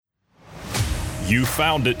You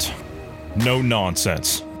found it. No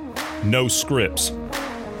nonsense. No scripts.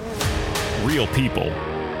 Real people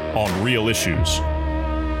on real issues.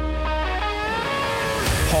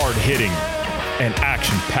 Hard-hitting and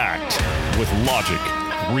action-packed with logic,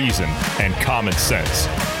 reason, and common sense.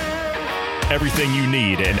 Everything you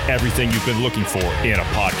need and everything you've been looking for in a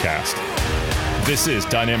podcast. This is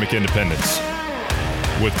Dynamic Independence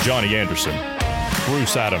with Johnny Anderson,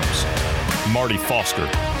 Bruce Adams, Marty Foster,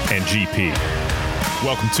 and GP.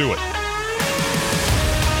 Welcome to it.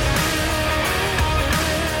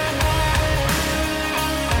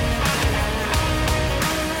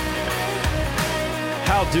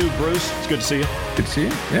 How do, Bruce? It's good to see you. Good to see you.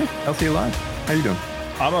 Yeah, healthy alive. How you doing?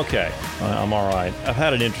 I'm okay. I'm all right. I've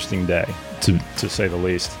had an interesting day, to say the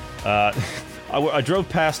least. I drove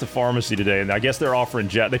past the pharmacy today, and I guess they're offering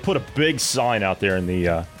jabs. They put a big sign out there in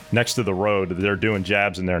the next to the road that they're doing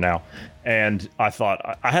jabs in there now. And I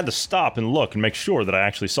thought I had to stop and look and make sure that I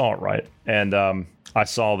actually saw it right. And I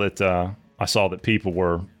saw that people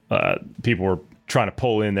were trying to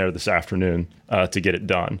pull in there this afternoon to get it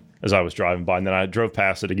done as I was driving by. And then I drove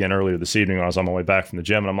past it again earlier this evening when I was on my way back from the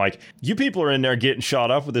gym. And I'm like, you people are in there getting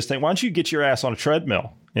shot up with this thing. Why don't you get your ass on a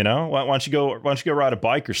treadmill? You know, why don't you go ride a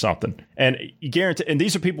bike or something? And you guarantee, and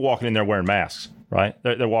these are people walking in there wearing masks, right?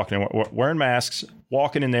 They're walking in wearing masks,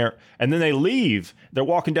 walking in there, and then they leave. They're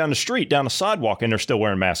walking down the street, down the sidewalk, and they're still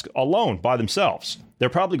wearing masks alone by themselves. They're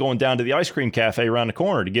probably going down to the ice cream cafe around the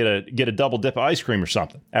corner to get a double dip of ice cream or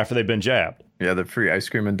something after they've been jabbed. Yeah, the free ice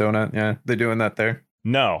cream and donut. Yeah, they're doing that there.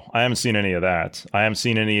 No, I haven't seen any of that. I haven't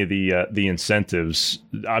seen any of the incentives.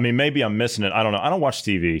 I mean, maybe I'm missing it. I don't know. I don't watch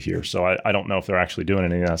TV here, so I don't know if they're actually doing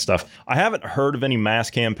any of that stuff. I haven't heard of any mass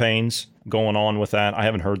campaigns going on with that. I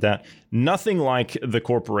haven't heard that. Nothing like the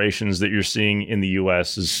corporations that you're seeing in the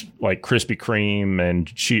U.S. is like Krispy Kreme and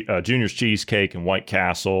Junior's Cheesecake and White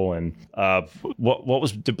Castle and what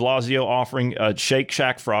was de Blasio offering? Shake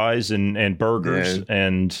Shack fries and burgers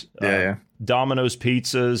and Domino's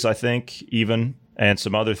pizzas, I think, even. And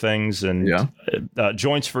some other things, and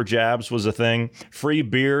Joints for Jabs was a thing. Free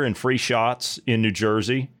beer and free shots in New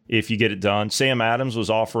Jersey if you get it done. Sam Adams was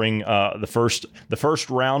offering the first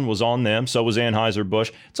round was on them. So was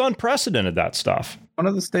Anheuser-Busch. It's unprecedented, that stuff. One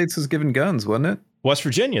of the states was given guns, wasn't it? West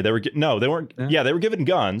Virginia. They weren't. Yeah, they were given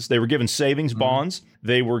guns. They were given savings bonds.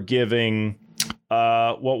 They were giving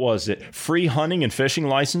what was it? Free hunting and fishing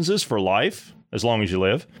licenses for life as long as you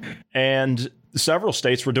live, and several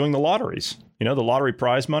states were doing the lotteries. You know, the lottery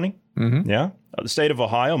prize money? Mm-hmm. Yeah. The state of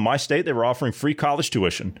Ohio, my state, they were offering free college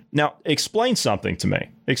tuition. Now, explain something to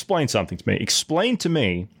me. Explain to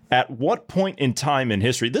me at what point in time in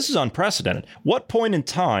history, this is unprecedented. What point in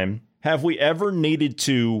time have we ever needed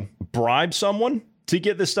to bribe someone to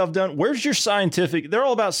get this stuff done? Where's your scientific? They're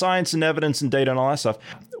all about science and evidence and data and all that stuff.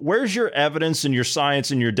 Where's your evidence and your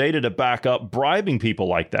science and your data to back up bribing people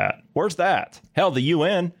like that? Where's that? Hell, the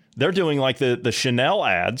UN, they're doing like the Chanel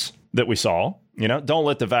ads that we saw. You know, don't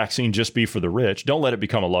let the vaccine just be for the rich. Don't let it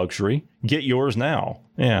become a luxury. Get yours now.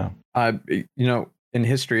 Yeah. In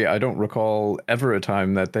history, I don't recall ever a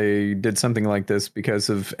time that they did something like this because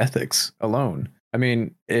of ethics alone. I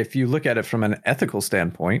mean, if you look at it from an ethical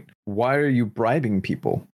standpoint, why are you bribing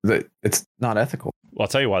people? That it's not ethical. Well, I'll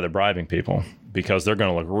tell you why they're bribing people. Because they're going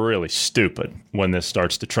to look really stupid when this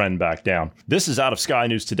starts to trend back down. This is out of Sky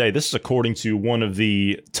News today. This is according to one of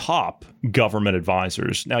the top government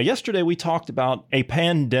advisors. Now, yesterday we talked about a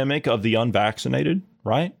pandemic of the unvaccinated,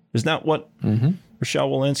 right? Isn't that what Rochelle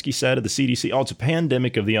Walensky said of the CDC? Oh, it's a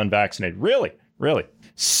pandemic of the unvaccinated. Really?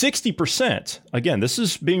 60%. Again, this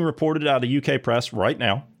is being reported out of UK press right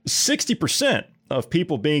now. 60% of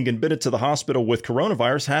people being admitted to the hospital with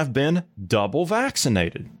coronavirus have been double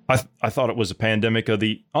vaccinated. I thought it was a pandemic of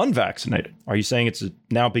the unvaccinated. Are you saying it's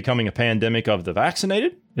now becoming a pandemic of the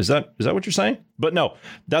vaccinated? Is that what you're saying? But no,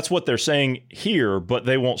 that's what they're saying here, but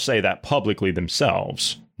they won't say that publicly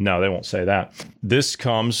themselves. No, they won't say that. This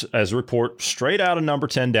comes as a report straight out of number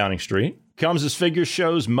 10 Downing Street. Comes as figures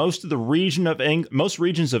shows most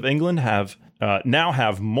regions of England have now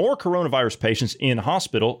have more coronavirus patients in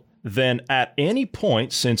hospital than at any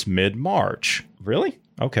point since mid-March. Really?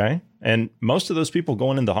 Okay. And most of those people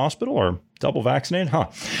going into the hospital are double vaccinated?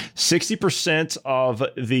 60% of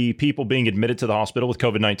the people being admitted to the hospital with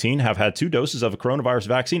COVID-19 have had 2 doses of a coronavirus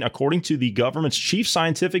vaccine, according to the government's chief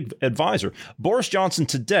scientific advisor. Boris Johnson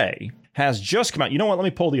today has just come out. You know what? Let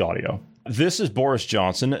me pull the audio. This is Boris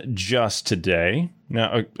Johnson just today.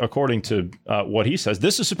 Now, according to what he says,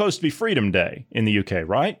 this is supposed to be Freedom Day in the UK,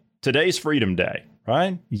 right? Today's Freedom Day,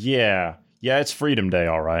 right? Yeah, it's Freedom Day,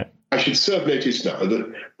 all right. I should serve notice now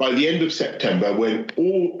that by the end of September, when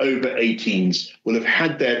all over 18s will have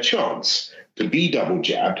had their chance to be double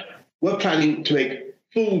jabbed, we're planning to make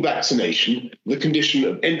full vaccination the condition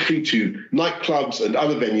of entry to nightclubs and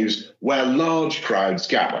other venues where large crowds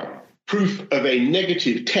gather. Proof of a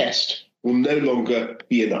negative test will no longer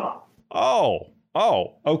be enough. Oh,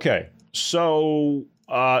 okay. So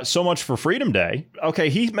much for Freedom Day. Okay,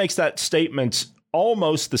 he makes that statement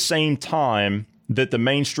almost the same time that the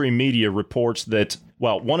mainstream media reports that,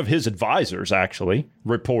 well, one of his advisors actually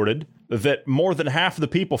reported that more than half of the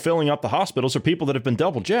people filling up the hospitals are people that have been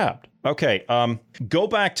double jabbed. Okay, go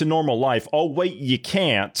back to normal life. Oh, wait, you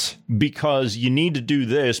can't because you need to do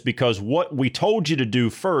this because what we told you to do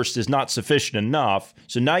first is not sufficient enough.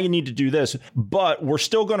 So now you need to do this. But we're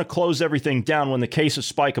still going to close everything down when the cases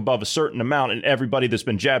spike above a certain amount and everybody that's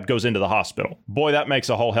been jabbed goes into the hospital. Boy, that makes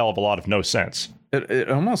a whole hell of a lot of no sense.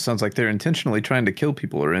 It almost sounds like they're intentionally trying to kill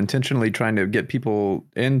people or intentionally trying to get people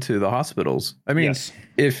into the hospitals. I mean, yes.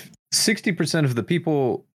 If 60% of the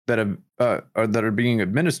people that are being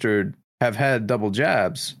administered have had double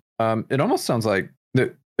jabs, it almost sounds like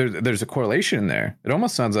there's a correlation there. It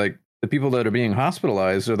almost sounds like the people that are being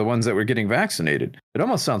hospitalized are the ones that were getting vaccinated. It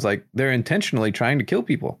almost sounds like they're intentionally trying to kill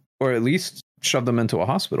people or at least shove them into a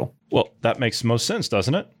hospital. Well, that makes most sense,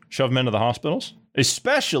 doesn't it? Shove them into the hospitals,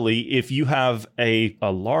 especially if you have a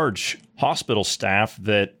large hospital staff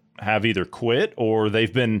that have either quit or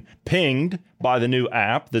they've been pinged by the new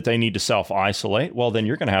app that they need to self-isolate. Well, then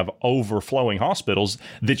you're going to have overflowing hospitals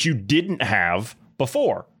that you didn't have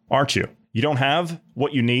before, aren't you? You don't have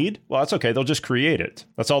what you need? Well, that's okay. They'll just create it.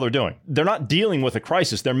 That's all they're doing. They're not dealing with a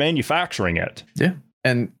crisis. They're manufacturing it. Yeah.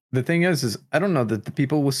 And the thing is I don't know that the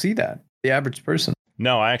people will see that, the average person.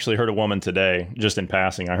 No, I actually heard a woman today, just in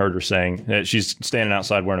passing, I heard her saying that she's standing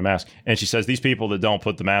outside wearing a mask. And she says these people that don't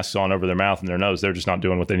put the masks on over their mouth and their nose, they're just not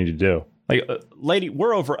doing what they need to do. Like, lady,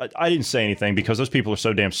 we're over. I didn't say anything because those people are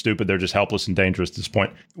so damn stupid. They're just helpless and dangerous at this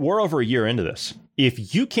point. We're over a year into this.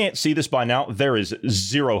 If you can't see this by now, there is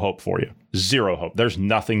zero hope for you. Zero hope. There's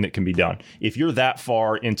nothing that can be done. If you're that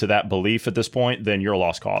far into that belief at this point, then you're a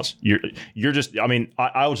lost cause. You're just, I mean,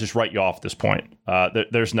 I will just write you off at this point.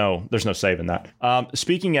 There's no saving that.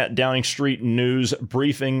 Speaking at Downing Street News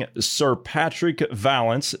briefing, Sir Patrick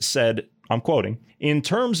Vallance said, I'm quoting, "In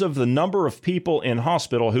terms of the number of people in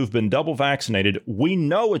hospital who've been double vaccinated, we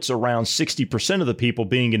know it's around 60% of the people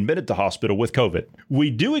being admitted to hospital with COVID. We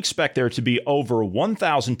do expect there to be over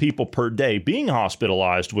 1,000 people per day being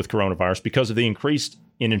hospitalized with coronavirus because of the increase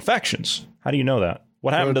in infections." How do you know that?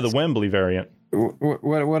 What happened to the Wembley variant?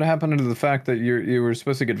 What happened to the fact that you were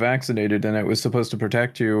supposed to get vaccinated and it was supposed to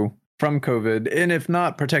protect you from COVID? And if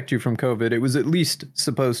not protect you from COVID, it was at least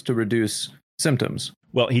supposed to reduce symptoms.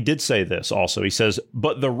 Well, he did say this also. He says,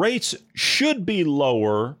 but the rates should be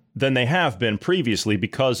lower than they have been previously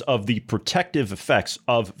because of the protective effects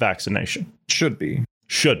of vaccination. Should be.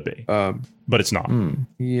 But it's not.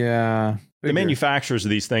 Yeah. The manufacturers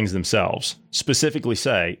of these things themselves specifically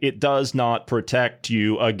say it does not protect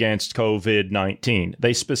you against COVID-19.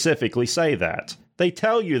 They specifically say that. They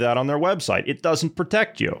tell you that on their website. It doesn't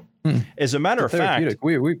protect you. As a matter of fact,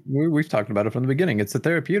 we've talked about it from the beginning. It's a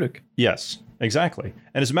therapeutic. Yes, exactly.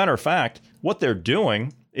 And as a matter of fact, what they're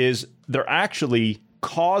doing is they're actually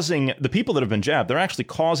causing the people that have been jabbed. They're actually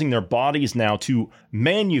causing their bodies now to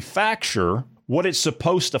manufacture what it's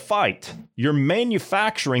supposed to fight. You're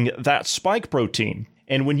manufacturing that spike protein.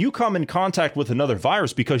 And when you come in contact with another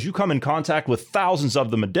virus, because you come in contact with thousands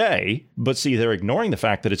of them a day, but see, they're ignoring the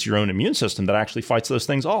fact that it's your own immune system that actually fights those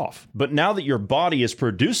things off. But now that your body is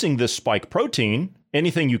producing this spike protein,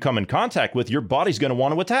 anything you come in contact with, your body's going to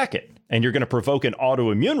want to attack it. And you're going to provoke an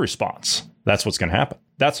autoimmune response. That's what's going to happen.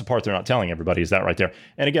 That's the part they're not telling everybody, is that right there.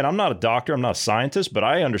 And again, I'm not a doctor, I'm not a scientist, but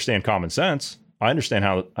I understand common sense. I understand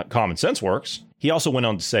how common sense works. He also went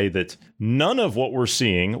on to say that none of what we're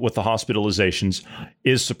seeing with the hospitalizations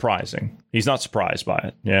is surprising. He's not surprised by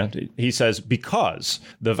it. Yeah, he says because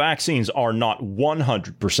the vaccines are not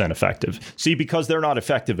 100% effective. See, because they're not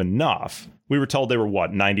effective enough. We were told they were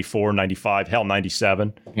what, 94, 95, hell,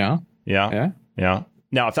 97. Yeah.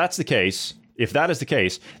 Now, if that's the case, if that is the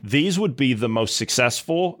case, these would be the most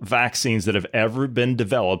successful vaccines that have ever been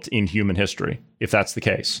developed in human history, if that's the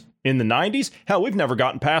case. In the 90s, hell, we've never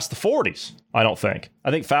gotten past the 40s, I don't think.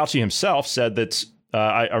 I think Fauci himself said that,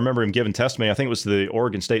 I remember him giving testimony, I think it was to the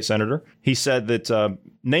Oregon State Senator. He said that,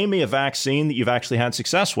 name me a vaccine that you've actually had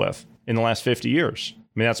success with in the last 50 years.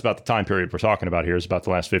 I mean, that's about the time period we're talking about here, is about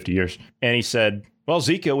the last 50 years. And he said, Well,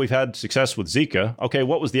 Zika, we've had success with Zika. Okay,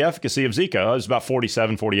 what was the efficacy of Zika? It was about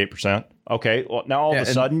 47, 48%. Okay, well, now all of a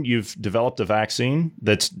sudden you've developed a vaccine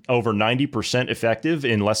that's over 90% effective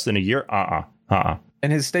in less than a year?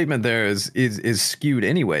 And his statement there is skewed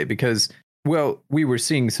anyway, because, well, we were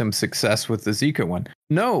seeing some success with the Zika one.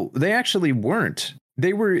 No, they actually weren't.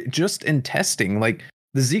 They were just in testing. Like,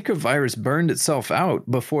 the Zika virus burned itself out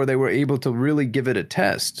before they were able to really give it a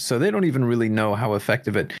test. So they don't even really know how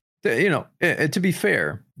effective it. To be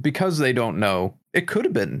fair, because they don't know, it could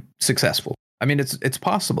have been successful. I mean, it's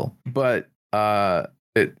possible, but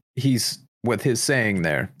he's with his saying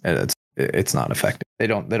there, it's not effective. They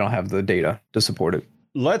don't have the data to support it.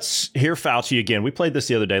 Let's hear Fauci again. We played this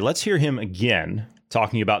the other day. Let's hear him again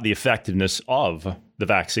talking about the effectiveness of the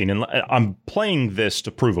vaccine. And I'm playing this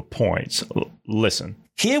to prove a point. Listen.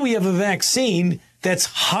 Here we have a vaccine that's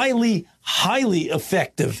highly, highly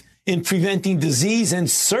effective in preventing disease and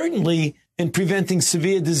certainly in preventing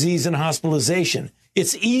severe disease and hospitalization.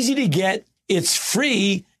 It's easy to get, it's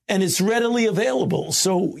free, and it's readily available.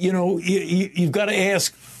 So, you've got to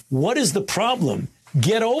ask, what is the problem?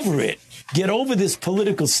 Get over it. Get over this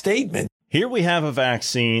political statement. Here we have a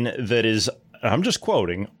vaccine that is, I'm just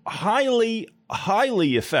quoting, highly,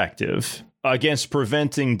 highly effective against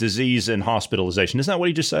preventing disease and hospitalization. Isn't that what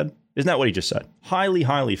he just said? Highly,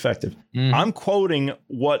 highly effective. I'm quoting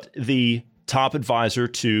what the top advisor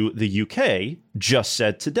to the UK just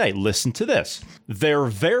said today. Listen to this. They're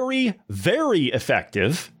very, very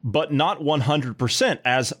effective, but not 100%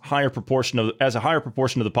 as a higher proportion of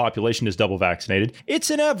the population is double vaccinated. It's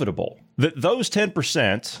inevitable that those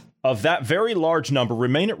 10% of that very large number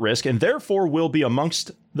remain at risk and therefore will be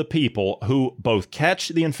amongst the people who both catch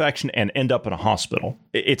the infection and end up in a hospital.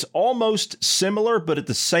 It's almost similar, but at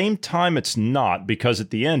the same time, it's not, because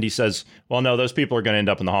at the end he says, well, no, those people are going to end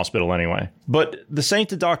up in the hospital anyway. But the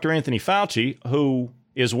sainted Dr. Anthony Fauci, who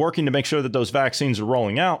is working to make sure that those vaccines are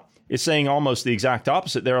rolling out, is saying almost the exact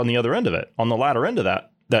opposite there on the other end of it, on the latter end of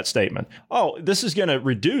that statement. Oh, this is going to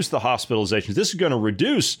reduce the hospitalizations. This is going to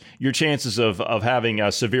reduce your chances of having a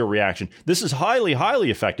severe reaction. This is highly,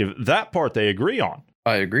 highly effective. That part they agree on.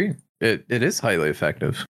 I agree. It is highly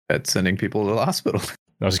effective at sending people to the hospital.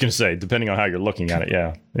 I was going to say, depending on how you're looking at it,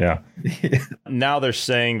 yeah. Now they're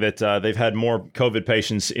saying that they've had more COVID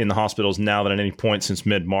patients in the hospitals now than at any point since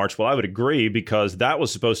mid-March. Well, I would agree, because that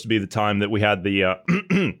was supposed to be the time that we had the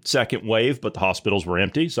second wave, but the hospitals were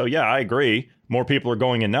empty. So, yeah, I agree. More people are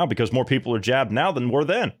going in now because more people are jabbed now than were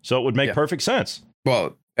then. So it would make perfect sense.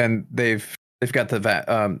 Well, and they've got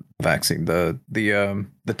the vaccine, the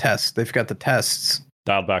test. They've got the tests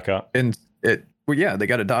dialed back up. And they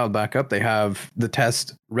got it dialed back up. They have the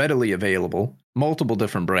test readily available, multiple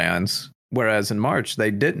different brands, whereas in March they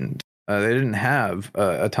didn't. They didn't have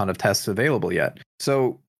a ton of tests available yet.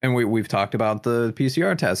 So, and we've talked about the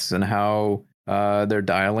PCR tests and how they're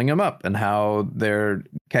dialing them up and how they're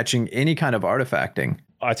catching any kind of artifacting.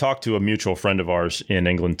 I talked to a mutual friend of ours in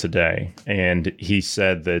England today, and he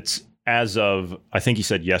said that as of, I think he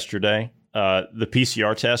said yesterday, the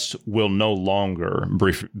PCR tests will no longer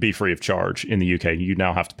be free of charge in the UK. You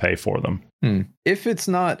now have to pay for them. If it's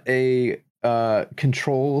not a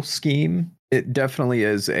control scheme, it definitely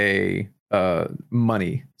is a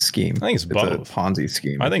money scheme. I think it's both. It's a Ponzi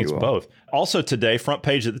scheme. I think it's both. Also today, front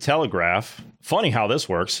page of the Telegraph. Funny how this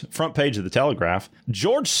works. Front page of the Telegraph.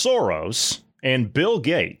 George Soros and Bill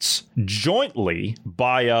Gates jointly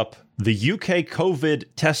buy up the UK COVID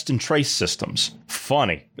test and trace systems.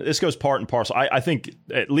 Funny. This goes part and parcel. I think,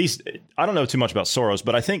 at least, I don't know too much about Soros,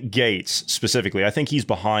 but I think Gates specifically, I think he's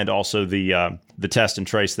behind also the test and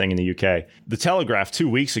trace thing in the UK. The Telegraph 2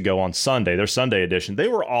 weeks ago on Sunday, their Sunday edition, they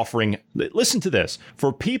were offering, listen to this,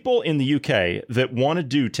 for people in the UK that want to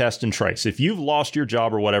do test and trace, if you've lost your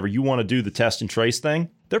job or whatever, you want to do the test and trace thing,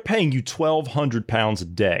 they're paying you £1,200 a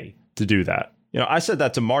day to do that. I said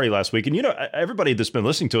that to Marty last week, and everybody that's been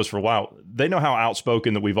listening to us for a while, they know how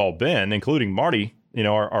outspoken that we've all been, including Marty,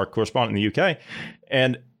 our correspondent in the UK.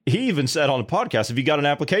 And he even said on the podcast, "Have you got an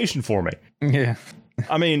application for me?" Yeah.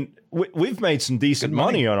 I mean, we've made some decent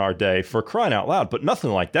money on our day, for crying out loud, but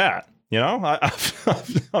nothing like that.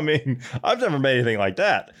 I mean, I've never made anything like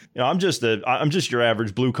that. I'm just your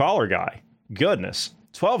average blue collar guy. Goodness,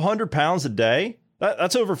 £1,200 a day.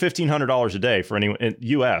 That's over $1,500 a day for anyone in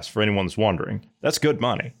US, for anyone that's wondering. That's good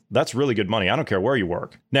money. That's really good money. I don't care where you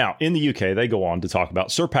work. Now, in the UK, they go on to talk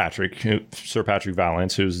about Sir Patrick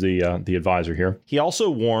Vallance, who's the advisor here. He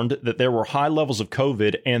also warned that there were high levels of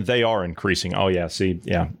COVID, and they are increasing. Oh, yeah. See,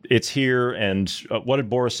 yeah, it's here. And what did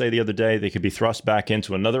Boris say the other day? They could be thrust back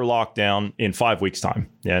into another lockdown in 5 weeks' time.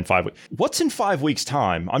 Yeah, in 5 weeks. What's in 5 weeks'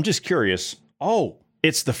 time? I'm just curious. Oh,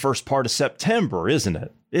 it's the first part of September, isn't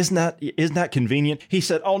it? Isn't that convenient? He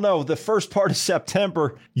said, oh no, the first part of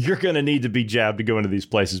September, you're going to need to be jabbed to go into these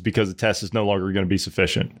places because the test is no longer going to be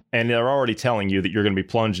sufficient. And they're already telling you that you're going to be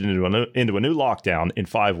plunged into a new lockdown in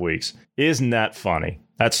 5 weeks. Isn't that funny?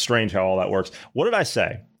 That's strange how all that works. What did I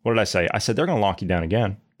say? I said, they're going to lock you down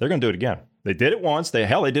again. They're going to do it again. They did it once. They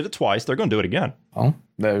did it twice. They're going to do it again. Well,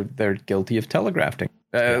 they're guilty of telegraphing.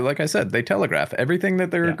 Like I said, they telegraph everything that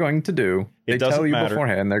they're going to do. They tell you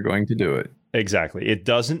beforehand they're going to do it. Exactly. It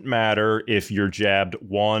doesn't matter if you're jabbed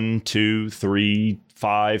 1, 2, 3,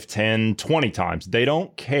 5, 10, 20 times. They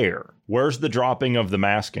don't care. Where's the dropping of the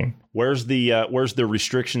masking? Where's the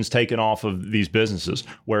restrictions taken off of these businesses?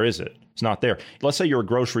 Where is it? It's not there. Let's say you're a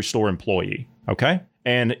grocery store employee, okay?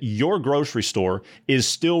 And your grocery store is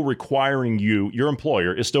still requiring you, your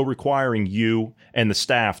employer is still requiring you and the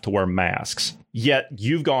staff to wear masks. Yet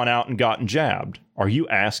you've gone out and gotten jabbed. Are you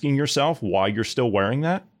asking yourself why you're still wearing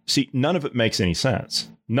that? See, none of it makes any sense.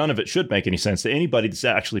 None of it should make any sense to anybody that's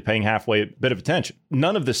actually paying halfway a bit of attention.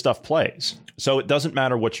 None of this stuff plays. So it doesn't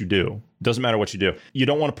matter what you do. It doesn't matter what you do. You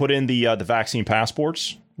don't want to put in the vaccine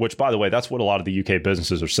passports, which, by the way, that's what a lot of the UK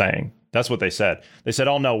businesses are saying. That's what they said. They said,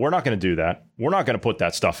 oh, no, we're not going to do that. We're not going to put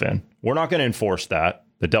that stuff in. We're not going to enforce that.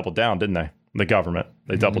 They doubled down, didn't they? The government,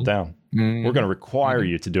 they doubled down. We're going to require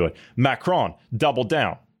you to do it. Macron doubled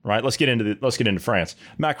down, right? Let's get into France.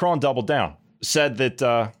 Macron doubled down, said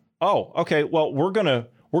that, we're going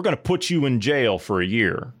to put you in jail for a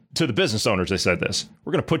year. To the business owners, they said this.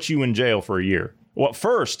 We're going to put you in jail for a year. Well,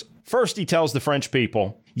 first he tells the French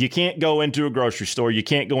people, you can't go into a grocery store. You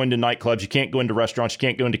can't go into nightclubs. You can't go into restaurants. You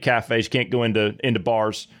can't go into cafes. You can't go into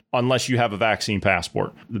bars unless you have a vaccine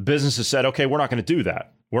passport. The businesses said, okay, we're not going to do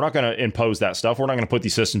that. We're not going to impose that stuff. We're not going to put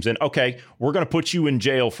these systems in. Okay, we're going to put you in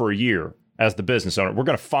jail for a year as the business owner. We're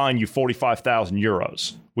going to fine you 45,000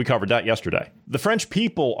 euros. We covered that yesterday. The French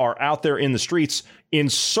people are out there in the streets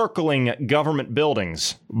encircling government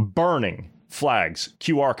buildings, burning flags,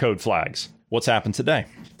 QR code flags. What's happened today?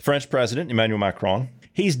 The French president, Emmanuel Macron,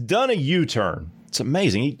 he's done a U-turn. It's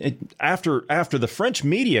amazing. After the French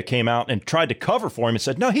media came out and tried to cover for him and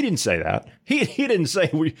said, no, he didn't say that. He didn't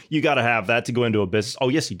say you got to have that to go into a business. Oh,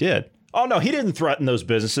 yes, he did. Oh, no, he didn't threaten those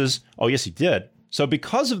businesses. Oh, yes, he did. So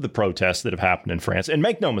because of the protests that have happened in France, and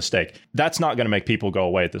make no mistake, that's not going to make people go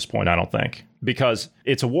away at this point, I don't think, because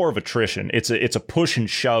it's a war of attrition. It's a push and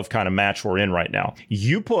shove kind of match we're in right now.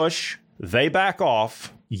 You push, they back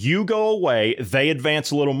off, you go away, they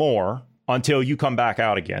advance a little more until you come back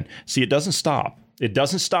out again. See, it doesn't stop. It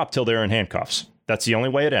doesn't stop till they're in handcuffs. That's the only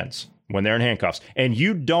way it ends, when they're in handcuffs. And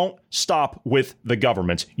you don't stop with the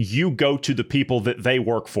government. You go to the people that they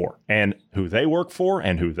work for, and who they work for,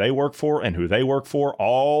 and who they work for, and who they work for,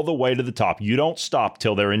 all the way to the top. You don't stop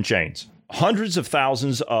till they're in chains. Hundreds of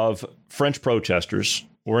thousands of French protesters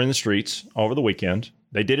were in the streets over the weekend.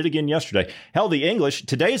 They did it again yesterday. Hell, the English,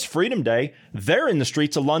 today is Freedom Day. They're in the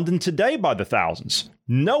streets of London today by the thousands.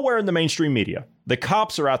 Nowhere in the mainstream media. The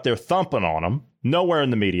cops are out there thumping on them. Nowhere in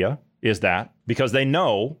the media is that, because they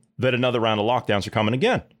know that another round of lockdowns are coming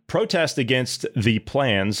again. Protests against the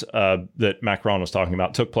plans that Macron was talking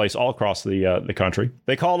about took place all across the country.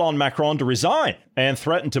 They called on Macron to resign and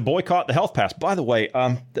threatened to boycott the health pass. By the way,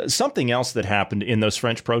 something else that happened in those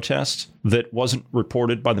French protests that wasn't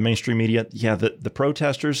reported by the mainstream media. Yeah, the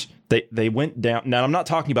protesters, they went down. Now, I'm not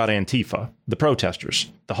talking about Antifa. The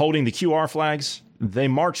protesters, the holding the QR flags, they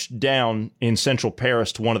marched down in central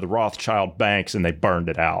Paris to one of the Rothschild banks and they burned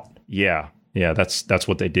it out. Yeah, that's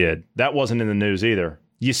what they did. That wasn't in the news either.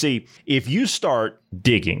 You see, if you start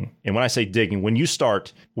digging, and when I say digging, when you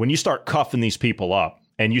start cuffing these people up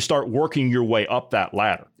and you start working your way up that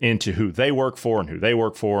ladder into who they work for and who they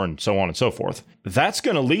work for and so on and so forth, that's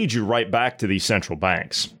going to lead you right back to these central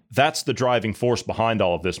banks. That's the driving force behind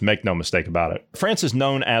all of this. Make no mistake about it. France is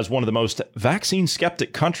known as one of the most vaccine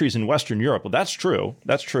skeptic countries in Western Europe. Well, that's true.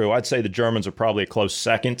 That's true. I'd say the Germans are probably a close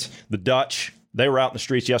second. The Dutch, they were out in the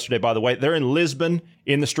streets yesterday, by the way. They're in Lisbon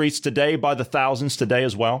in the streets today by the thousands today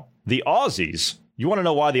as well. The Aussies, you want to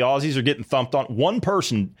know why the Aussies are getting thumped on? One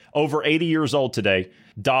person over 80 years old today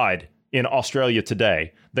died in Australia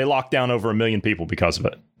today. They locked down over 1 million people because of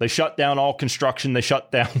it. They shut down all construction. They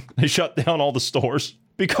shut down all the stores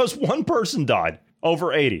because one person died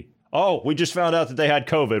over 80. Oh, we just found out that they had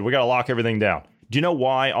COVID. We got to lock everything down. Do you know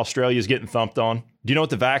why Australia is getting thumped on? Do you know what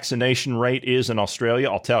the vaccination rate is in Australia?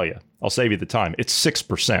 I'll tell you. I'll save you the time. It's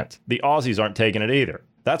 6%. The Aussies aren't taking it either.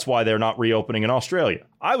 That's why they're not reopening in Australia.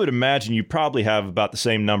 I would imagine you probably have about the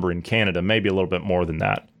same number in Canada, maybe a little bit more than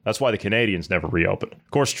that. That's why the Canadians never reopened.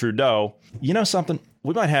 Of course, Trudeau, you know something?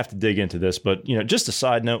 we might have to dig into this, but just a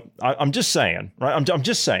side note. I'm just saying, right? I'm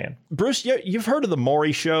just saying, Bruce. You've heard of the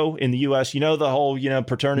Maury Show in the U.S. The whole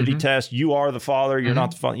paternity test. You are the father. You're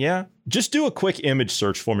not the father. Yeah. Just do a quick image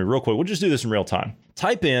search for me, real quick. We'll just do this in real time.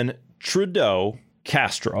 Type in Trudeau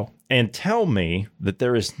Castro and tell me that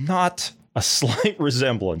there is not a slight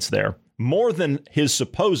resemblance there, more than his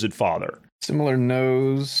supposed father. Similar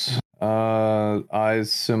nose,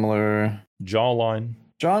 eyes similar, jawline.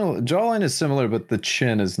 Jawline is similar, but the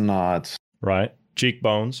chin is not. Right.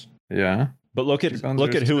 Cheekbones. Yeah. But look at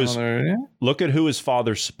who his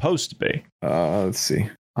father's supposed to be. Let's see.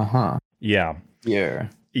 Yeah.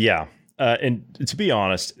 And to be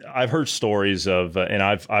honest, I've heard stories of, and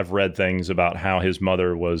I've read things about how his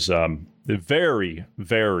mother was very,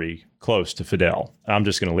 very close to Fidel. I'm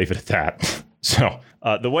just going to leave it at that. So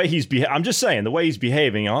the way I'm just saying, the way he's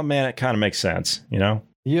behaving, oh man, it kind of makes sense, Yeah.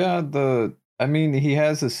 He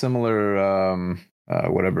has a similar,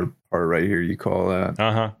 whatever part right here you call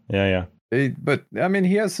that. Yeah. But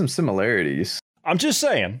he has some similarities. I'm just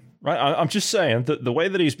saying. Right, I'm just saying that the way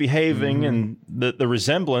that he's behaving and the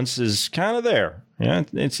resemblance is kind of there. Yeah,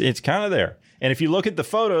 it's kind of there. And if you look at the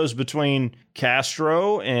photos between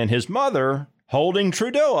Castro and his mother holding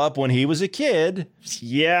Trudeau up when he was a kid,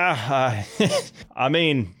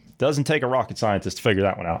 doesn't take a rocket scientist to figure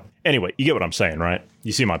that one out. Anyway, you get what I'm saying, right?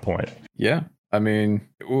 You see my point. Yeah.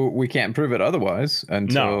 We can't prove it otherwise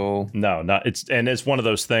until it's one of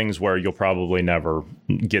those things where you'll probably never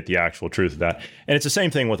get the actual truth of that. And it's the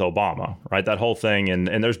same thing with Obama, right? That whole thing,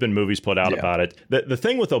 and there's been movies put out about it. The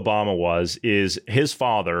thing with Obama is his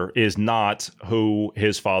father is not who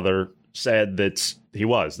his father said that he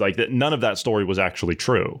was. Like that, none of that story was actually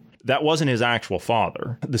true. That wasn't his actual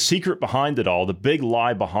father. The secret behind it all, the big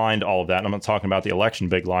lie behind all of that, and I'm not talking about the election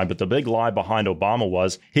big lie, but the big lie behind Obama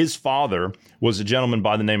was his father was a gentleman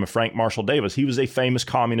by the name of Frank Marshall Davis. He was a famous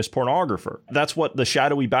communist pornographer. That's what the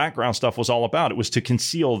shadowy background stuff was all about. It was to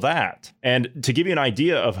conceal that. And to give you an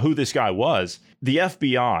idea of who this guy was, the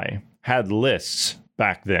FBI had lists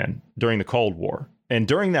back then during the Cold War. And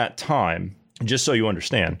during that time, just so you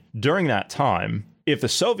understand, during that time, if the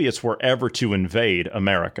Soviets were ever to invade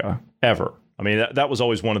America, ever, that was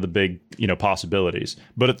always one of the big, possibilities.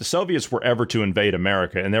 But if the Soviets were ever to invade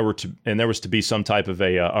America, and there was to be some type of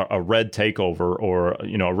a red takeover or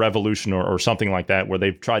a revolution or something like that, where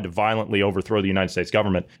they've tried to violently overthrow the United States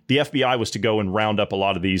government, the FBI was to go and round up a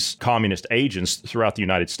lot of these communist agents throughout the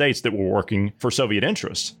United States that were working for Soviet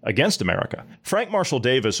interests against America. Frank Marshall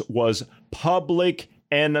Davis was public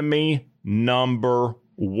enemy number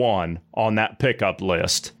one on that pickup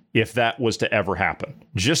list if that was to ever happen.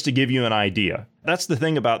 Just to give you an idea. That's the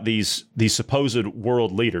thing about these supposed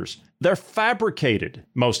world leaders. They're fabricated,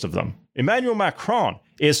 most of them. Emmanuel Macron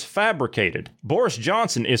is fabricated. Boris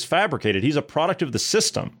Johnson is fabricated. He's a product of the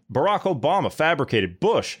system. Barack Obama, fabricated.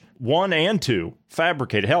 Bush, 1 and 2,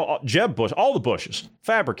 fabricated. Hell, Jeb Bush, all the Bushes,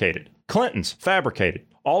 fabricated. Clinton's fabricated.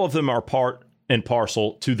 All of them are part and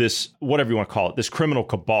parcel to this, whatever you want to call it, this criminal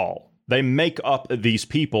cabal. They make up these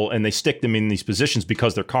people and they stick them in these positions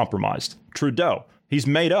because they're compromised. Trudeau, he's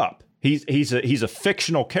made up. He's a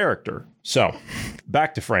fictional character. So,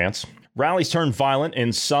 back to France. Rallies turned violent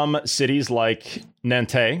in some cities like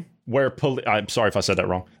Nantes, where I'm sorry if I said that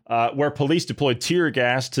wrong. Where police deployed tear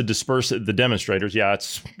gas to disperse the demonstrators. Yeah,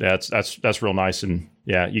 that's real nice. And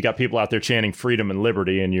yeah, you got people out there chanting freedom and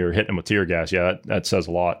liberty, and you're hitting them with tear gas. Yeah, that says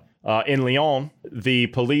a lot. In Lyon, the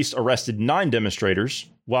police arrested 9 demonstrators,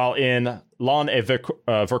 while in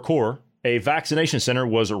Laon-et-Vercourt, a vaccination center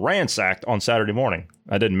was ransacked on Saturday morning.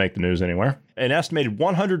 That didn't make the news anywhere. An estimated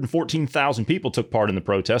 114,000 people took part in the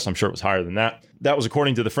protest. I'm sure it was higher than that. That was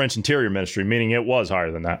according to the French Interior Ministry, meaning it was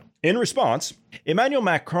higher than that. In response, Emmanuel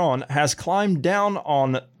Macron has climbed down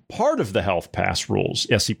on part of the health pass rules.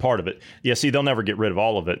 Yeah, see, part of it. Yeah, see, they'll never get rid of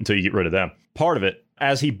all of it until you get rid of them. Part of it,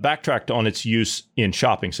 as he backtracked on its use in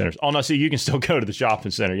shopping centers. Oh, no, see, you can still go to the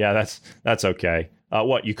shopping center. Yeah, that's okay.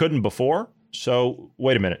 What, you couldn't before? So,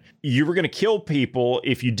 wait a minute. You were going to kill people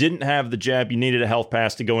if you didn't have the jab. You needed a health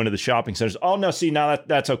pass to go into the shopping centers. Oh, no, see, now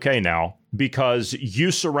that's okay now because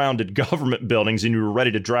you surrounded government buildings and you were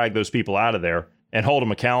ready to drag those people out of there and hold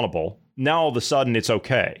them accountable. Now, all of a sudden, it's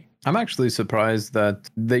okay. I'm actually surprised that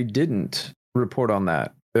they didn't report on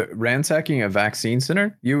that. Ransacking a vaccine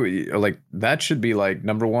center? That should be like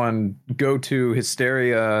number one go-to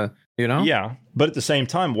hysteria, Yeah, but at the same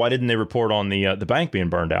time, why didn't they report on the bank being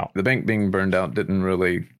burned out? The bank being burned out doesn't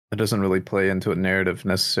really play into a narrative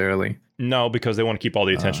necessarily. No, because they want to keep all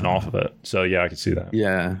the attention off of it. So yeah, I can see that.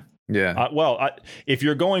 Yeah. If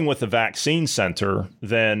you're going with the vaccine center,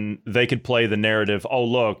 then they could play the narrative, oh,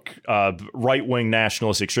 look, right-wing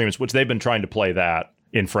nationalist extremists, which they've been trying to play that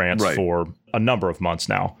in France for a number of months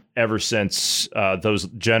now, ever since those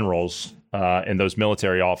generals and those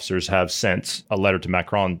military officers have sent a letter to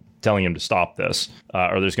Macron telling him to stop this,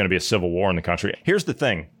 or there's going to be a civil war in the country. Here's the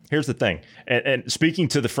thing. And speaking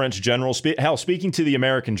to the French generals, speaking to the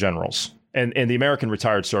American generals and the American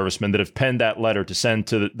retired servicemen that have penned that letter to send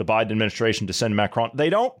to the Biden administration to send Macron, they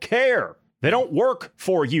don't care. They don't work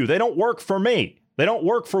for you. They don't work for me. They don't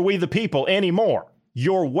work for we the people anymore.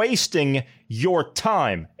 You're wasting your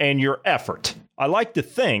time and your effort. I like to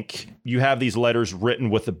think you have these letters written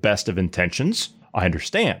with the best of intentions. I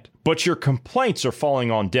understand. But your complaints are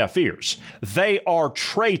falling on deaf ears. They are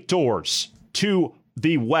traitors to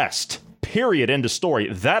the West. Period. End of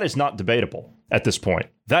story. That is not debatable at this point.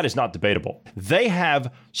 That is not debatable. They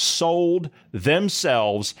have sold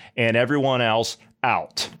themselves and everyone else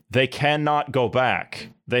out. They cannot go back.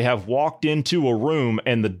 They have walked into a room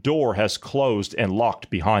and the door has closed and locked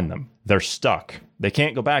behind them. They're stuck. They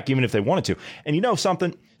can't go back even if they wanted to. And you know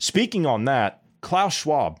something? Speaking on that, Klaus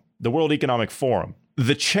Schwab, the World Economic Forum,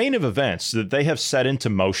 the chain of events that they have set into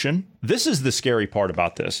motion, this is the scary part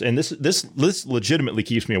about this. And this legitimately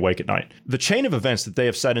keeps me awake at night. The chain of events that they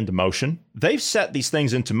have set into motion, they've set these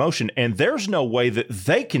things into motion, and there's no way that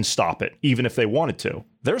they can stop it, even if they wanted to.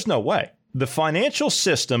 There's no way. The financial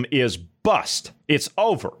system is bust. It's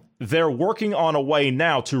over. They're working on a way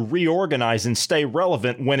now to reorganize and stay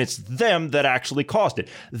relevant when it's them that actually caused it.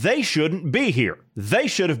 They shouldn't be here. They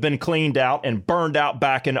should have been cleaned out and burned out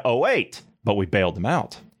back in 2008, but we bailed them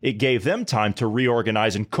out. It gave them time to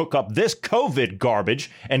reorganize and cook up this COVID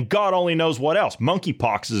garbage, and God only knows what else.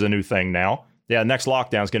 Monkeypox is a new thing now. Yeah, next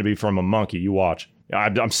lockdown is going to be from a monkey. You watch.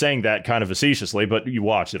 I'm saying that kind of facetiously, but you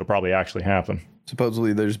watch. It'll probably actually happen.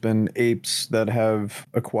 Supposedly there's been apes that have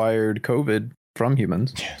acquired COVID from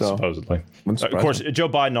humans. So supposedly. Of course, Joe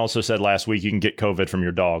Biden also said last week you can get COVID from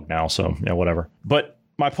your dog now. So, yeah, whatever. But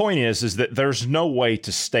my point is that there's no way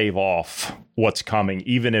to stave off what's coming,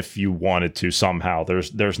 even if you wanted to somehow.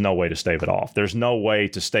 There's no way to stave it off. There's no way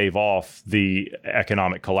to stave off the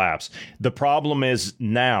economic collapse. The problem is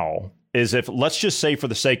now is if, let's just say for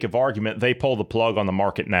the sake of argument, they pull the plug on the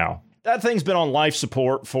market now. That thing's been on life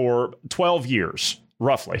support for 12 years,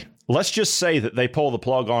 roughly. Let's just say that they pull the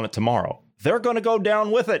plug on it tomorrow. They're going to go down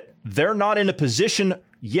with it. They're not in a position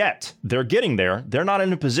yet. They're getting there. They're not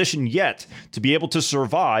in a position yet to be able to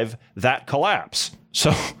survive that collapse.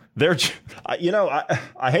 So they're,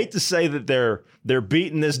 I hate to say that they're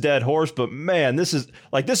beating this dead horse, but man, this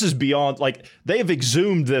is beyond, like, they've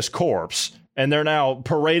exhumed this corpse and they're now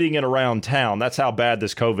parading it around town. That's how bad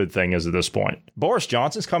this COVID thing is at this point. Boris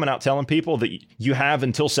Johnson's coming out telling people that you have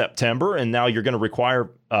until September and now you're going to require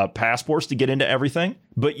passports to get into everything.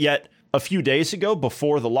 But yet a few days ago,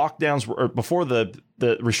 before the lockdowns or before the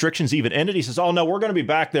restrictions even ended, he says, oh, no, we're going to be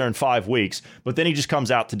back there in 5 weeks. But then he just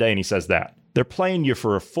comes out today and he says that. They're playing you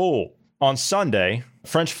for a fool. On Sunday,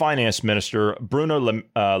 French Finance Minister Bruno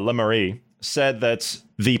Le Maire said that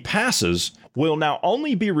the passes will now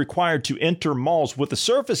only be required to enter malls with a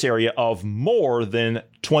surface area of more than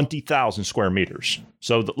 20,000 square meters.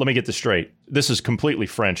 So let me get this straight. This is completely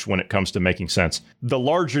French when it comes to making sense. The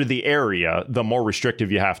larger the area, the more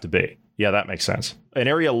restrictive you have to be. Yeah, that makes sense. An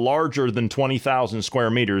area larger than 20,000 square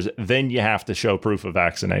meters, then you have to show proof of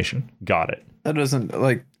vaccination. Got it. That doesn't,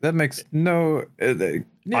 that makes no...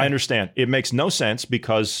 Yeah. I understand. It makes no sense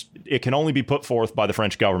because it can only be put forth by the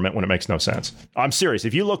French government when it makes no sense. I'm serious.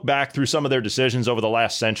 If you look back through some of their decisions over the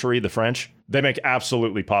last century, the French, they make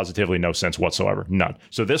absolutely positively no sense whatsoever. None.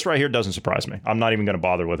 So this right here doesn't surprise me. I'm not even going to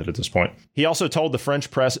bother with it at this point. He also told the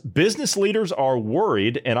French press, business leaders are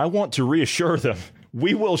worried and I want to reassure them.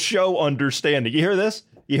 We will show understanding. You hear this?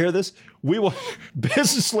 You hear this?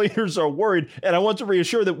 Business leaders are worried, and I want to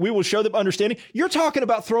reassure that we will show them understanding. You're talking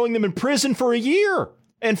about throwing them in prison for a year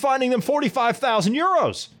and finding them 45,000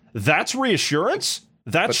 euros. That's reassurance?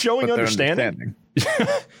 That's showing understanding?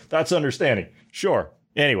 That's understanding. Sure.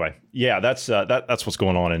 Anyway, yeah, that's what's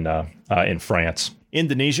going on in France.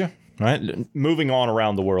 Indonesia, right? Moving on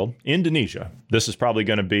around the world. Indonesia. This is probably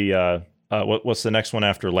going to be, what's the next one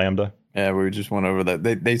after Lambda? Yeah, we just went over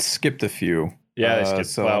that. They skipped a few. Yeah, they skipped.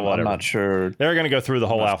 So well, I'm not sure. They're going to go through the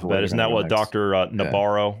whole alphabet. Isn't that what Dr.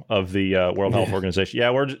 Nabarro of the World Health Organization?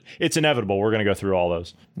 Yeah, it's inevitable. We're going to go through all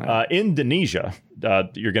those. Indonesia,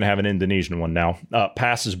 you're going to have an Indonesian one now,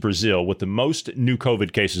 passes Brazil with the most new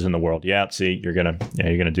COVID cases in the world. Yeah, see, you're going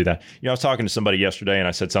to do that. I was talking to somebody yesterday and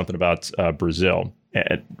I said something about Brazil.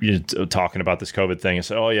 Talking about this COVID thing, and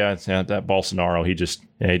said, "Oh yeah, that Bolsonaro. He just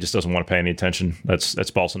doesn't want to pay any attention. That's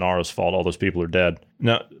Bolsonaro's fault. All those people are dead."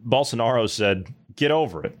 No, Bolsonaro said, "Get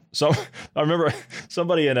over it." So I remember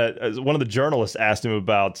somebody one of the journalists asked him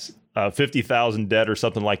about 50,000 dead or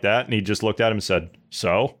something like that. And he just looked at him and said,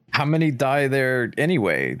 so? How many die there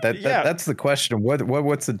anyway? That's the question.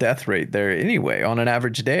 What's the death rate there anyway on an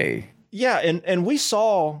average day? Yeah, and we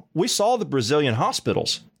saw the Brazilian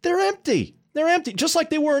hospitals. They're empty. They're empty, just like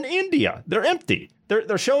they were in India. They're empty.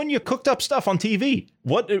 They're showing you cooked up stuff on TV.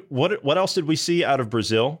 What else did we see out of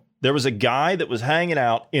Brazil? There was a guy that was hanging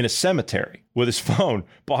out in a cemetery with his phone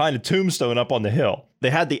behind a tombstone up on the hill.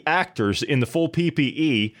 They had the actors in the full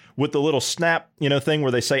PPE with the little snap, thing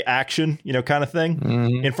where they say action, kind of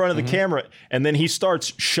thing in front of the camera. And then he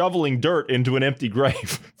starts shoveling dirt into an empty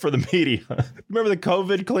grave for the media. Remember the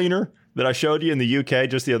COVID cleaner that I showed you in the UK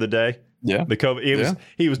just the other day? Yeah. The COVID.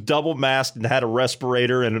 He was double masked and had a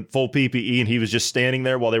respirator and full PPE. And he was just standing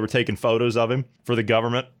there while they were taking photos of him for the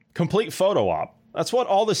government. Complete photo op. That's what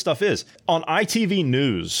all this stuff is. On ITV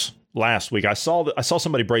News last week, I saw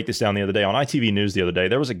somebody break this down the other day. On ITV News the other day,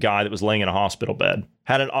 there was a guy that was laying in a hospital bed,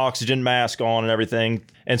 had an oxygen mask on and everything,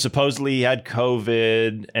 and supposedly he had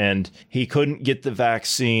COVID, and he couldn't get the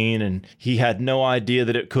vaccine, and he had no idea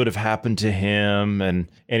that it could have happened to him, and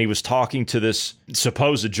he was talking to this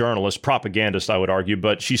supposed journalist, propagandist, I would argue,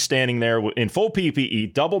 but she's standing there in full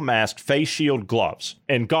PPE, double masked, face shield, gloves,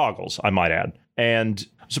 and goggles, I might add, and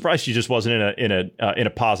surprised she just wasn't in a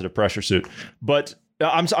positive pressure suit. But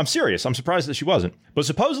I'm serious. I'm surprised that she wasn't. But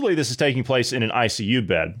supposedly this is taking place in an ICU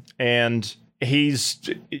bed, and he's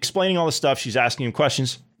explaining all this stuff. She's asking him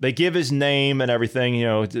questions. They give his name and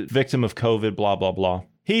everything, victim of COVID, blah, blah, blah.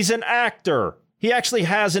 He's an actor. He actually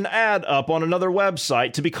has an ad up on another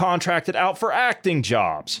website to be contracted out for acting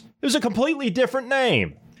jobs. It was a completely different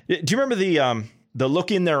name. Do you remember the look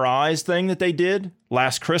in their eyes thing that they did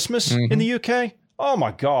last Christmas in the UK? Oh,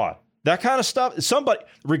 my God. That kind of stuff. Somebody,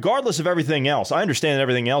 regardless of everything else, I understand that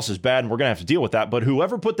everything else is bad and we're going to have to deal with that. But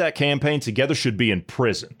whoever put that campaign together should be in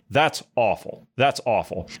prison. That's awful. That's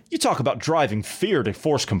awful. You talk about driving fear to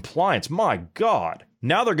force compliance. My God.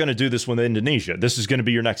 Now they're going to do this with Indonesia. This is going to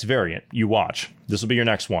be your next variant. You watch. This will be your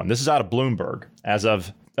next one. This is out of Bloomberg as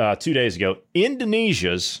of 2 days ago.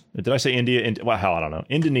 Indonesia's, did I say India? Well, hell, I don't know.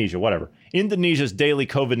 Indonesia, whatever. Indonesia's daily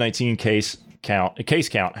COVID-19 case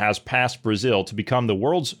count has passed Brazil to become the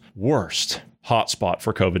world's worst hotspot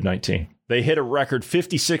for COVID-19. They hit a record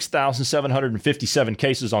 56,757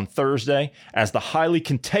 cases on Thursday as the highly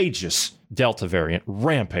contagious Delta variant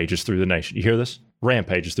rampages through the nation. You hear this?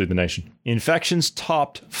 Rampages through the nation. Infections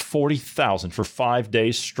topped 40,000 for 5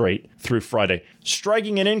 days straight through Friday,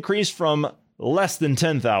 striking an increase from less than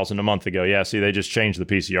 10,000 a month ago. Yeah, see, they just changed the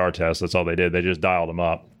PCR test. That's all they did. They just dialed them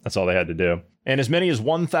up. That's all they had to do. And as many as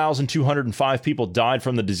 1,205 people died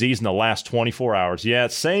from the disease in the last 24 hours. Yeah,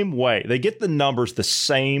 same way. They get the numbers the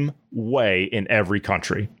same way in every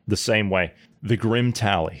country. The same way. The grim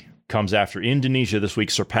tally comes after Indonesia this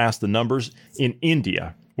week surpassed the numbers in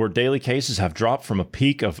India, where daily cases have dropped from a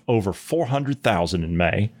peak of over 400,000 in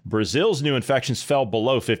May. Brazil's new infections fell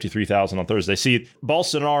below 53,000 on Thursday. See,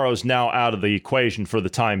 Bolsonaro's now out of the equation for the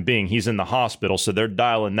time being. He's in the hospital, so they're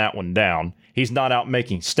dialing that one down. He's not out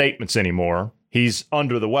making statements anymore. He's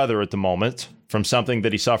under the weather at the moment from something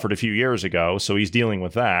that he suffered a few years ago, so he's dealing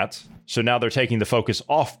with that. So now they're taking the focus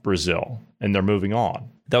off Brazil, and they're moving on.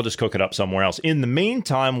 They'll just cook it up somewhere else. In the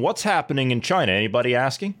meantime, what's happening in China? Anybody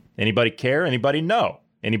asking? Anybody care? Anybody know?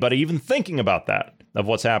 Anybody even thinking about that, of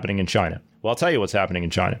what's happening in China? Well, I'll tell you what's happening in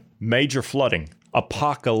China. Major flooding,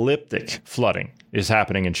 apocalyptic flooding is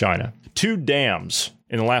happening in China. 2 dams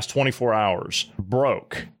in the last 24 hours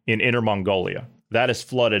broke in Inner Mongolia. That has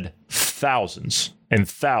flooded thousands and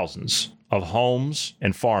thousands of homes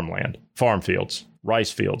and farmland, farm fields,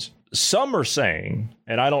 rice fields. Some are saying,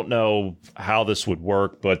 and I don't know how this would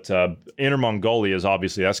work, but Inner Mongolia is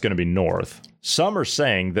obviously, that's going to be north. Some are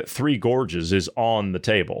saying that Three Gorges is on the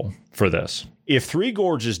table for this. If Three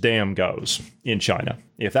Gorges Dam goes in China,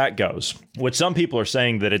 if that goes, which some people are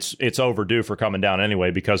saying that it's overdue for coming down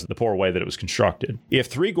anyway because of the poor way that it was constructed. If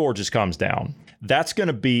Three Gorges comes down, that's going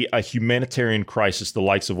to be a humanitarian crisis the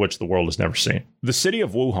likes of which the world has never seen. The city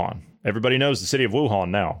of Wuhan, everybody knows the city of Wuhan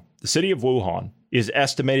now. The city of Wuhan is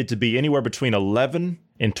estimated to be anywhere between 11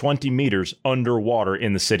 and 20 meters underwater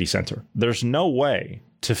in the city center. There's no way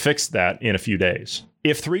to fix that in a few days.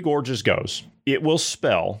 If Three Gorges goes, it will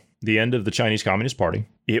spell the end of the Chinese Communist Party.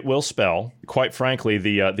 It will spell, quite frankly,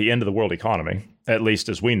 the end of the world economy, at least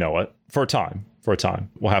as we know it, for a time. For a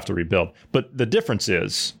time. We'll have to rebuild. But the difference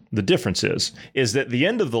is that the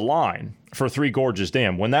end of the line for Three Gorges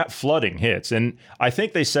Dam, when that flooding hits, and I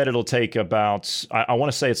think they said it'll take about, I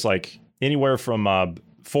want to say it's like anywhere from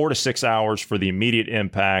 4 to 6 hours for the immediate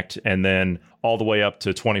impact, and then all the way up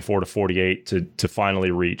to 24 to 48 to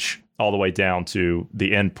finally reach all the way down to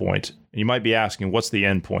the endpoint. And you might be asking, what's the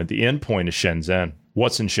endpoint? The endpoint is Shenzhen.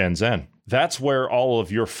 What's in Shenzhen? That's where all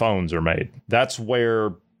of your phones are made. That's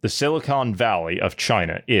where the Silicon Valley of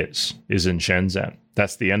China is in Shenzhen.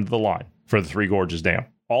 That's the end of the line for the Three Gorges Dam.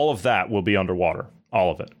 All of that will be underwater,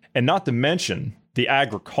 all of it. And not to mention the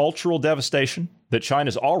agricultural devastation that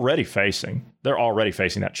China's already facing. They're already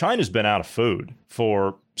facing that. China's been out of food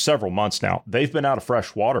for several months now. They've been out of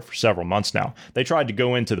fresh water for several months now. They tried to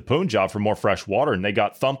go into the Punjab for more fresh water, and they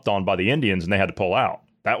got thumped on by the Indians, and they had to pull out.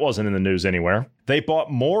 That wasn't in the news anywhere. They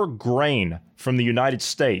bought more grain from the United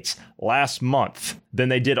States last month than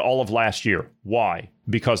they did all of last year. Why?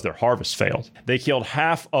 Because their harvest failed. They killed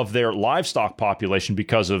half of their livestock population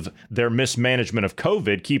because of their mismanagement of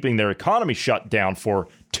COVID, keeping their economy shut down for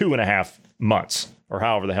 2.5 months, or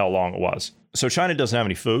however the hell long it was. So China doesn't have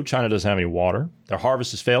any food. China doesn't have any water. Their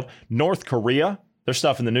harvest has failed. North Korea, there's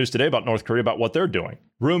stuff in the news today about North Korea about what they're doing.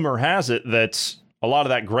 Rumor has it that a lot of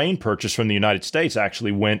that grain purchase from the United States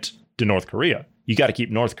actually went to North Korea. You got to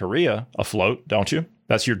keep North Korea afloat, don't you?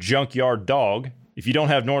 That's your junkyard dog. If you don't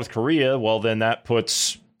have North Korea, well, then that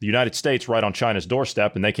puts the United States right on China's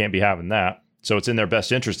doorstep, and they can't be having that. So it's in their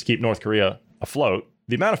best interest to keep North Korea afloat.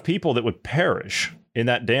 The amount of people that would perish in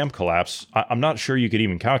that dam collapse, I'm not sure you could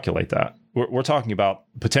even calculate that. We're talking about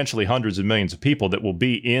potentially hundreds of millions of people that will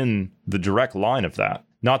be in the direct line of that.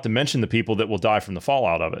 Not to mention the people that will die from the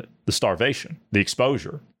fallout of it, the starvation, the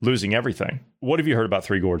exposure, losing everything. What have you heard about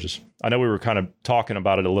Three Gorges? I know we were kind of talking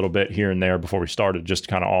about it a little bit here and there before we started, just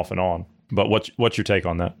kind of off and on. But what's your take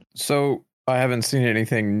on that? So I haven't seen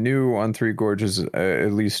anything new on Three Gorges,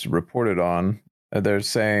 at least reported on. They're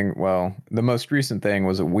saying, well, the most recent thing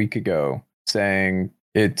was a week ago, saying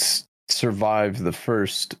it's survived the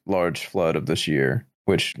first large flood of this year,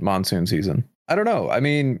 which monsoon season. I don't know. I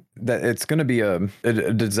mean, that it's going to be a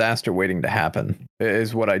disaster waiting to happen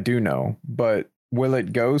is what I do know. But will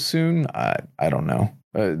it go soon? I don't know.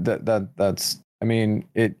 That's. I mean,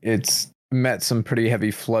 it's met some pretty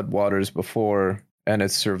heavy floodwaters before, and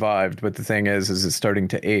it's survived. But the thing is it's starting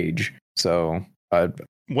to age. So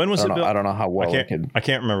when was it built? I don't know how well it could. I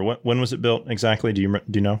can't remember when was it built exactly. Do you know?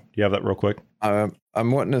 Do you have that real quick?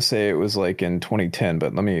 I'm wanting to say it was like in 2010,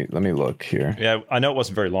 but let me look here. Yeah, I know it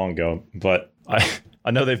wasn't very long ago, but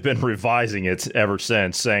I know they've been revising it ever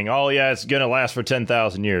since, saying, "Oh yeah, it's gonna last for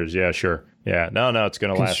 10,000 years." Yeah, sure. Yeah, no, it's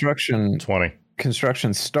gonna last 20.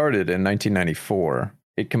 Construction started in 1994.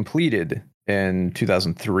 It completed in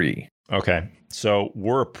 2003. Okay, so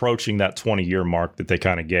we're approaching that 20-year mark that they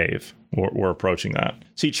kind of gave. We're approaching that.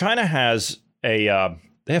 See, China has they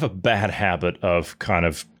have a bad habit of kind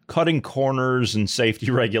of cutting corners and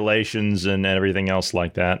safety regulations and everything else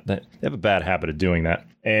like that. They have a bad habit of doing that.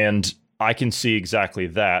 And I can see exactly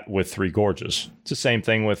that with Three Gorges. It's the same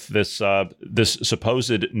thing with this this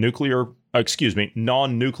supposed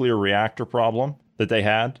non-nuclear reactor problem that they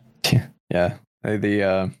had. Yeah,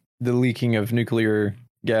 the leaking of nuclear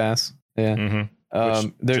gas. Yeah,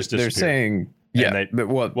 they're saying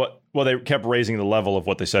Well, they kept raising the level of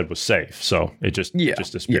what they said was safe, so it just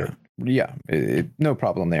disappeared. Yeah, no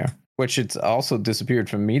problem there. Which it's also disappeared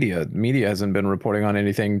from media. Media hasn't been reporting on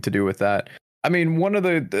anything to do with that. I mean, one of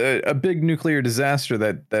a big nuclear disaster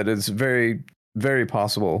that is very, very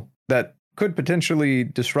possible that could potentially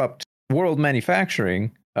disrupt world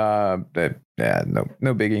manufacturing. No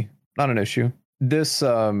biggie, not an issue. This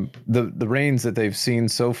the rains that they've seen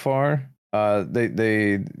so far.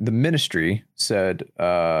 The ministry said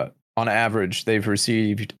on average they've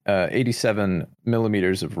received 87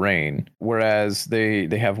 millimeters of rain, whereas they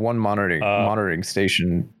have one monitoring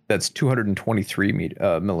station that's 223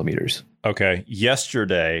 millimeters. Okay,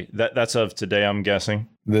 yesterday that's of today, I'm guessing.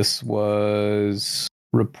 This was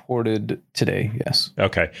reported today. Yes.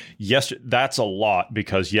 Okay, that's a lot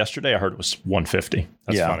because yesterday I heard it was 150.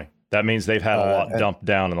 That's funny. That means they've had a lot dumped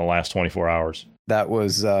down in the last 24 hours. That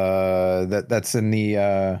was that's in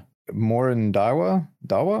the Morin Dawa.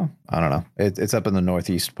 I don't know. It's up in the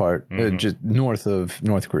northeast part, just north of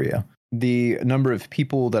North Korea. The number of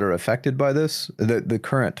people that are affected by this, the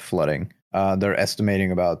current flooding, they're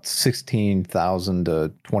estimating about 16,000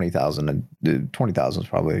 to 20,000. 20,000 is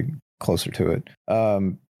probably closer to it.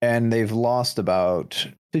 And they've lost about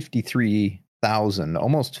 53,000,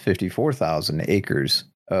 almost 54,000 acres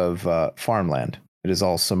of farmland. It is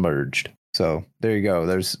all submerged. So there you go.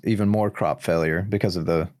 There's even more crop failure because of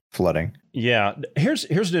the flooding. Yeah. Here's an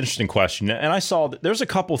interesting question. And I saw that there's a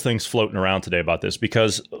couple things floating around today about this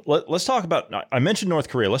because let's talk about, I mentioned North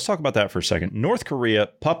Korea. Let's talk about that for a second. North Korea,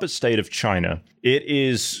 puppet state of China. It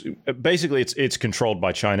is basically it's controlled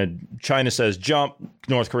by China. China says jump.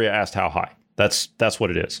 North Korea asked how high. That's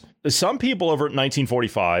what it is. Some people over at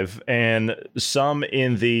 1945 and some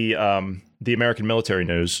in the American military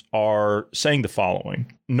news are saying the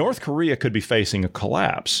following. North Korea could be facing a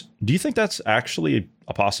collapse. Do you think that's actually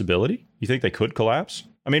a possibility? You think they could collapse?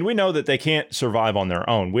 I mean, we know that they can't survive on their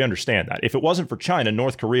own. We understand that. If it wasn't for China,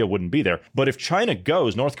 North Korea wouldn't be there. But if China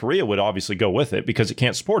goes, North Korea would obviously go with it because it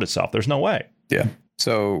can't support itself. There's no way. Yeah.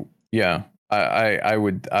 So, yeah. I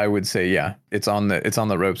would say, yeah, it's on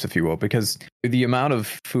the ropes, if you will, because the amount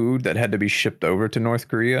of food that had to be shipped over to North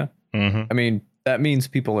Korea, I mean, that means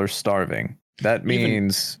people are starving. That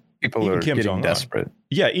means people are getting desperate.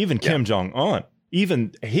 Yeah, even Kim Jong-un,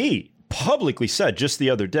 even he publicly said just the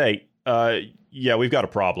other day, yeah, we've got a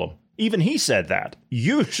problem. Even he said that.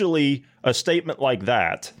 Usually a statement like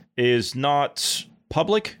that is not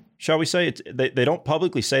public. Shall we say? They don't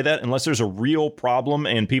publicly say that unless there's a real problem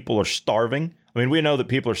and people are starving. I mean, we know that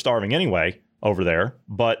people are starving anyway over there,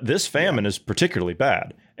 but this famine is particularly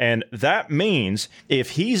bad. And that means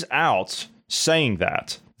if he's out saying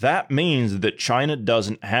that, that means that China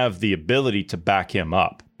doesn't have the ability to back him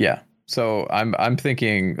up. Yeah. So I'm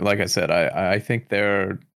thinking, like I said, I think they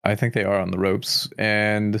are on the ropes.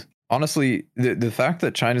 And honestly, the fact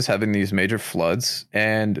that China's having these major floods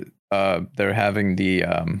and they're having the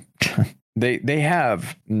they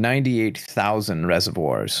have 98,000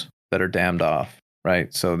 reservoirs that are dammed off,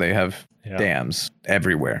 right? So they have dams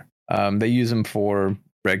everywhere. They use them for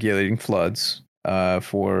regulating floods,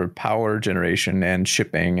 for power generation and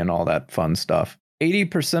shipping and all that fun stuff.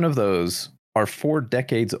 80% of those are 4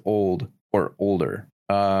 decades old or older.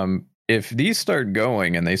 If these start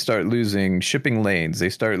going and they start losing shipping lanes, they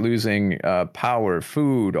start losing power,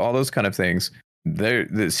 food, all those kind of things, the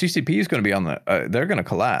CCP is going to be on they're going to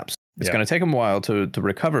collapse. It's going to take them a while to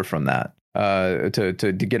recover from that,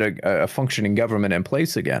 to get a functioning government in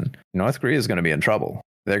place again. North Korea is going to be in trouble.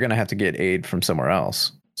 They're going to have to get aid from somewhere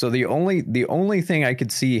else. So the only thing I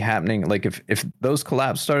could see happening, like if those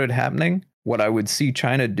collapse started happening, what I would see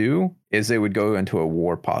China do is they would go into a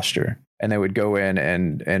war posture. And they would go in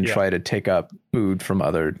and try to take up food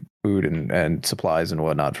and supplies and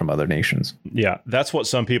whatnot from other nations. Yeah, that's what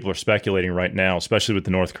some people are speculating right now, especially with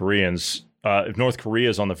the North Koreans. If North Korea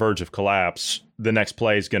is on the verge of collapse, the next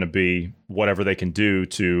play is going to be whatever they can do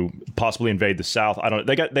to possibly invade the South.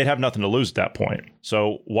 They'd have nothing to lose at that point.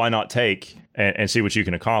 So why not take and see what you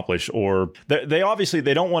can accomplish? Or they obviously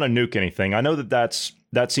they don't want to nuke anything. I know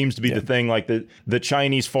that seems to be the thing. Like the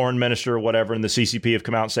Chinese foreign minister or whatever and the CCP have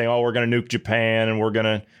come out saying, "Oh, we're going to nuke Japan and we're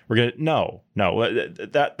going to." No,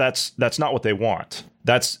 that's not what they want.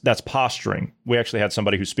 That's posturing. We actually had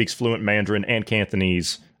somebody who speaks fluent Mandarin and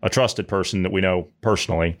Cantonese, a trusted person that we know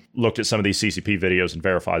personally, looked at some of these CCP videos and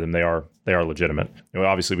verified them. They are legitimate.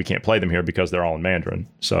 Obviously, we can't play them here because they're all in Mandarin.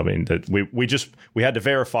 So I mean, we had to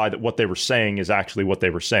verify that what they were saying is actually what they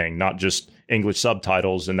were saying, not just English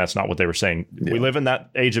subtitles, and that's not what they were saying. Yeah. We live in that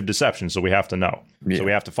age of deception, so we have to know. Yeah. So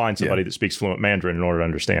we have to find somebody that speaks fluent Mandarin in order to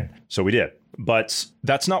understand. So we did. But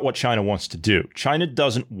that's not what China wants to do. China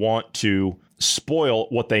doesn't want to spoil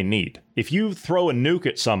what they need. If you throw a nuke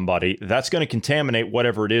at somebody, that's going to contaminate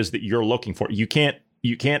whatever it is that you're looking for. You can't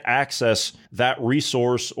access that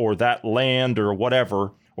resource or that land or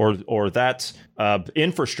whatever or that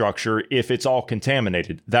infrastructure if it's all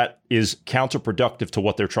contaminated. That is counterproductive to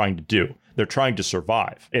what they're trying to do. They're trying to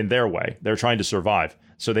survive in their way. They're trying to survive.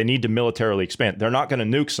 So they need to militarily expand. They're not going to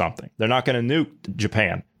nuke something. They're not going to nuke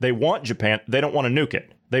Japan. They want Japan. They don't want to nuke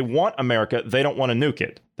it. They want America. They don't want to nuke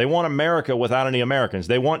it. They want America without any Americans.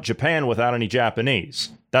 They want Japan without any Japanese.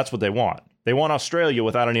 That's what they want. They want Australia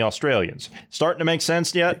without any Australians. Starting to make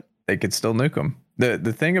sense yet? They could still nuke them.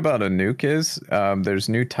 The thing about a nuke is there's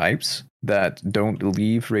new types that don't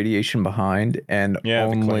leave radiation behind and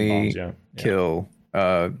only kill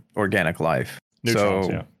organic life.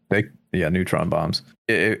 Neutrons, neutron bombs.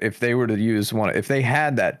 If they were to use one, if they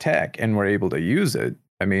had that tech and were able to use it,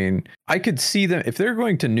 I mean, I could see them if they're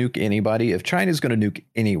going to nuke anybody. If China's going to nuke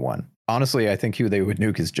anyone, honestly, I think who they would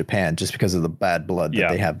nuke is Japan, just because of the bad blood that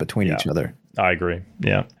they have between each other. I agree.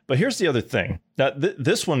 Yeah, but here's the other thing. Now,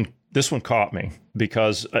 this one caught me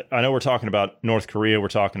because I know we're talking about North Korea, we're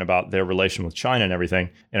talking about their relation with China and everything,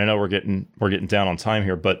 and I know we're getting down on time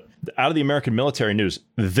here. But out of the American military news,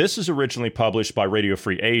 this is originally published by Radio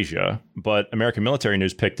Free Asia, but American military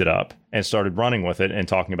news picked it up and started running with it and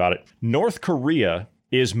talking about it. North Korea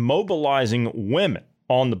is mobilizing women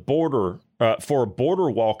on the border for a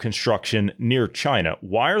border wall construction near China.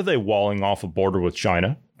 Why are they walling off a border with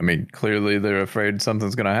China? I mean, clearly they're afraid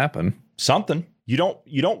something's going to happen. Something. You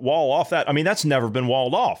don't wall off that. I mean, that's never been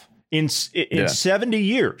walled off. In 70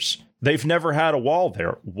 years, they've never had a wall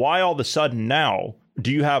there. Why all of a sudden now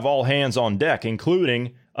do you have all hands on deck,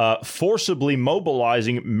 including forcibly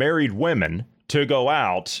mobilizing married women to go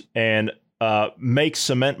out and make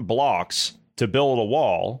cement blocks to build a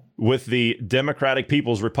wall with the Democratic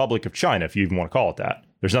People's Republic of China, if you even want to call it that?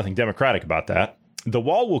 There's nothing democratic about that. The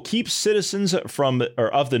wall will keep citizens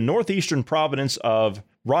of the northeastern province of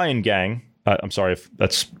Ryangang. I'm sorry if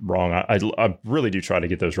that's wrong. I really do try to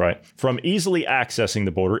get those right. From easily accessing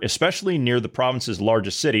the border, especially near the province's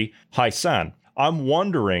largest city, Haisan. I'm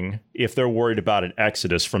wondering if they're worried about an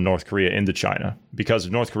exodus from North Korea into China because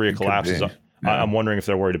if North Korea collapses. I'm wondering if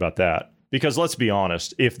they're worried about that. Because let's be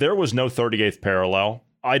honest, if there was no 38th parallel,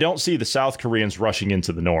 I don't see the South Koreans rushing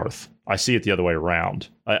into the North. I see it the other way around.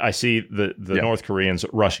 I see the North Koreans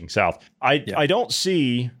rushing south. I don't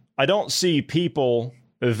see people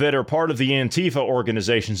that are part of the Antifa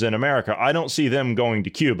organizations in America. I don't see them going to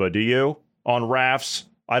Cuba. Do you? On rafts?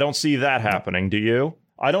 I don't see that happening. Do you?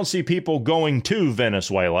 I don't see people going to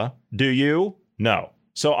Venezuela. Do you? No.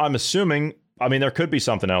 So I'm assuming, I mean, there could be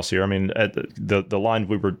something else here. I mean, at the line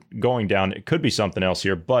we were going down, it could be something else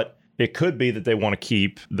here, but it could be that they want to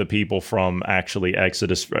keep the people from actually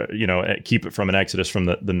exodus, keep it from an exodus from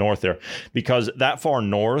the north there. Because that far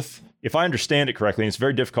north, if I understand it correctly, and it's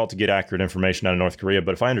very difficult to get accurate information out of North Korea,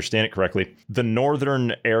 but if I understand it correctly, the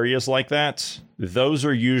northern areas like that, those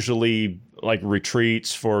are usually like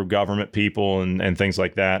retreats for government people and things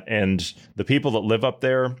like that. And the people that live up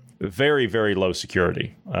there, very, very low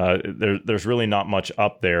security. There's really not much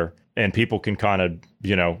up there. And people can kind of,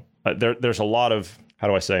 there's a lot of, how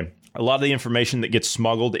do I say, a lot of the information that gets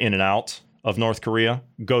smuggled in and out of North Korea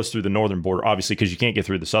goes through the northern border, obviously, because you can't get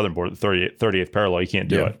through the southern border, the 38th parallel, you can't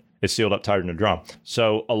do it. It's sealed up tighter than a drum.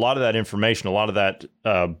 So a lot of that information, a lot of that,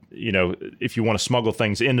 if you want to smuggle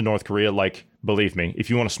things into North Korea, like, believe me, if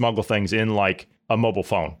you want to smuggle things in like a mobile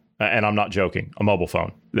phone, and I'm not joking, a mobile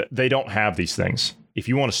phone, they don't have these things. If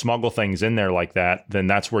you want to smuggle things in there like that, then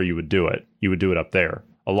that's where you would do it. You would do it up there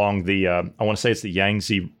along the, I want to say it's the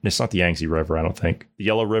Yangtze. It's not the Yangtze River, I don't think. The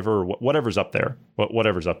Yellow River, whatever's up there.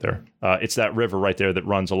 Whatever's up there. It's that river right there that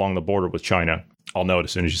runs along the border with China. I'll know it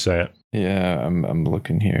as soon as you say it. Yeah, I'm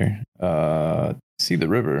looking here. See the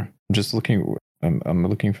river. I'm just looking. I'm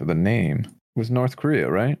looking for the name. It was North Korea,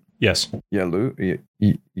 right? Yes. Yalu.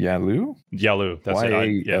 Yalu. That's it.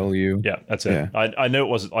 Y-A-L-U. Yeah, that's it. Yeah. I know it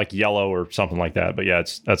wasn't like yellow or something like that, but yeah,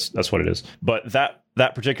 that's what it is. But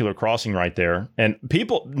that particular crossing right there, and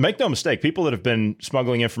people, make no mistake, people that have been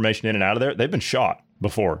smuggling information in and out of there, they've been shot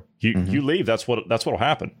before. You leave, that's what'll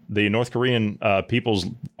happen. The North Korean People's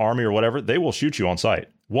Army or whatever, they will shoot you on sight.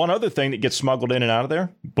 One other thing that gets smuggled in and out of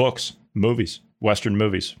there, books, movies, Western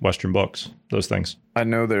books, those things. I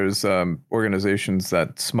know there's organizations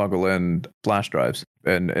that smuggle in flash drives,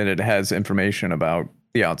 and it has information about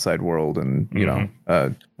the outside world and,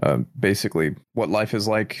 basically what life is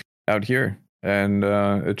like out here. And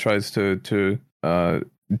it tries to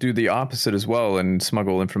do the opposite as well and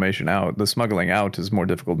smuggle information out. The smuggling out is more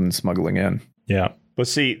difficult than smuggling in. Yeah. But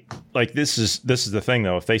see, like this is the thing,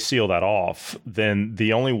 though. If they seal that off, then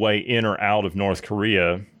the only way in or out of North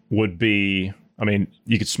Korea would be, I mean,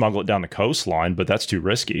 you could smuggle it down the coastline, but that's too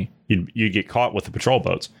risky. You'd get caught with the patrol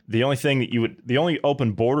boats. The only thing that the only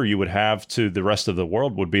open border you would have to the rest of the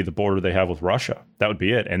world would be the border they have with Russia. That would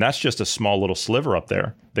be it. And that's just a small little sliver up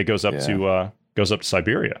there that goes up to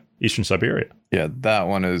Siberia, eastern Siberia. Yeah, that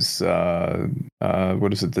one is,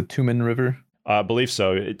 what is it, the Tumen River? I believe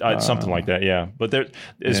so. Something like that, yeah. But there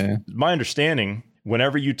is my understanding,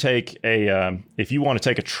 whenever you take if you want to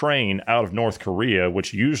take a train out of North Korea,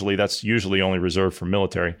 which that's usually only reserved for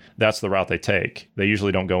military, that's the route they take. They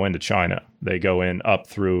usually don't go into China. They go in up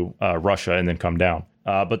through Russia and then come down.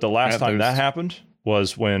 But the last time that happened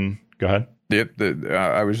was when, go ahead.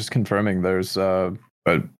 I was just confirming there's a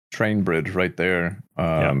train bridge right there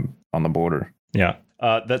on the border. Yeah.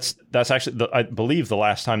 That's actually, I believe the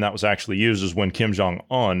last time that was actually used is when Kim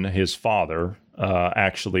Jong-un, his father,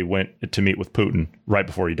 actually went to meet with Putin right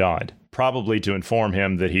before he died, probably to inform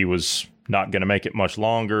him that he was not going to make it much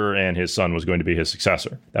longer and his son was going to be his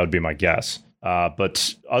successor. That would be my guess.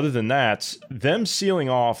 But other than that, them sealing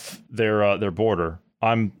off their border,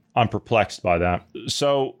 I'm perplexed by that.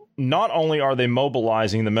 So not only are they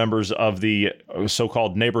mobilizing the members of the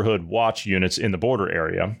so-called neighborhood watch units in the border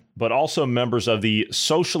area, but also members of the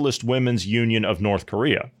Socialist Women's Union of North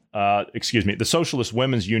Korea. The Socialist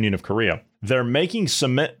Women's Union of Korea. They're making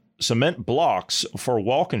cement blocks for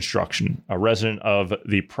wall construction. A resident of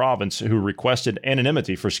the province who requested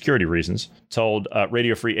anonymity for security reasons told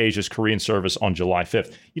Radio Free Asia's Korean service on July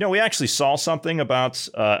 5th. We actually saw something about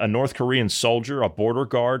a North Korean soldier, a border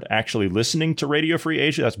guard, actually listening to Radio Free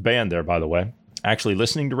Asia. That's banned there, by the way. actually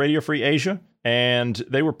listening to Radio Free Asia, and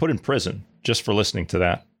they were put in prison just for listening to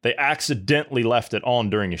that. They accidentally left it on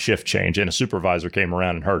during a shift change, and a supervisor came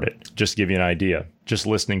around and heard it. Just to give you an idea, just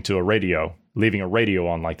listening to a radio, leaving a radio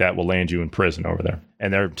on like that will land you in prison over there.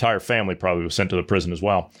 And their entire family probably was sent to the prison as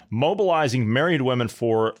well. Mobilizing married women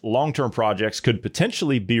for long-term projects could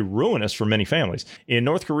potentially be ruinous for many families. In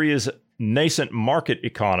North Korea's nascent market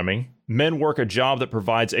economy, men work a job that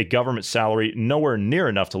provides a government salary nowhere near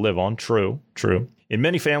enough to live on. True. In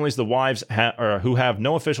many families, the wives who have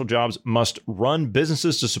no official jobs must run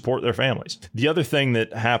businesses to support their families. The other thing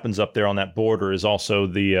that happens up there on that border is also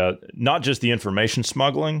the not just the information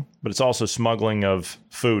smuggling, but it's also smuggling of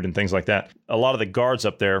food and things like that. A lot of the guards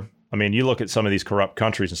up there, I mean, you look at some of these corrupt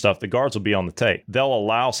countries and stuff, the guards will be on the tape. They'll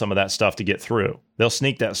allow some of that stuff to get through. They'll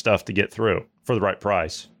sneak that stuff to get through for the right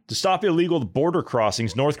price. To stop illegal border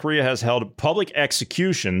crossings, North Korea has held public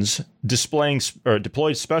executions,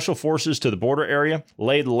 deployed special forces to the border area,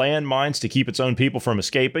 laid landmines to keep its own people from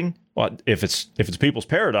escaping. Well, if it's people's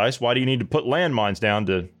paradise, why do you need to put landmines down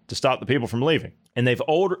to stop the people from leaving? And they've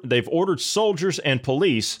ordered soldiers and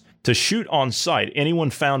police to shoot on sight anyone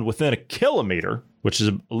found within a kilometer, which is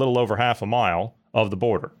a little over half a mile, of the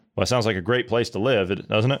border. Well, it sounds like a great place to live,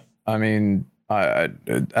 doesn't it? I mean,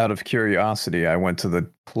 out of curiosity, I went to the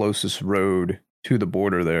closest road to the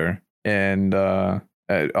border there, and on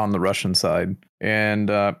the Russian side, and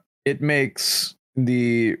it makes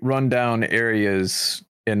the rundown areas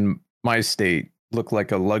in my state look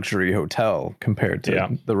like a luxury hotel compared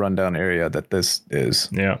to the rundown area that this is.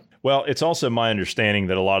 Yeah. Well, it's also my understanding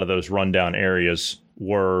that a lot of those rundown areas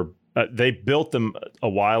were they built them a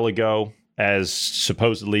while ago as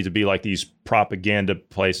supposedly to be like these propaganda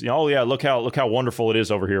places. Oh yeah, look how wonderful it is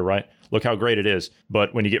over here, right? Look how great it is.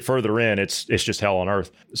 But when you get further in, it's just hell on earth.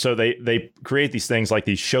 So they create these things like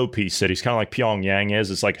these showpiece cities, kind of like Pyongyang is.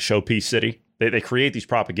 It's like a showpiece city. They create these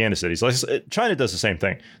propaganda cities. China does the same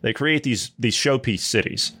thing. They create these showpiece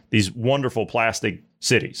cities, these wonderful plastic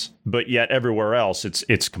cities, but yet everywhere else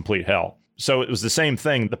it's complete hell. So it was the same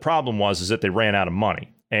thing. The problem was that they ran out of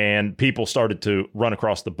money and people started to run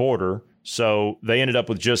across the border. So they ended up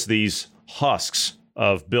with just these husks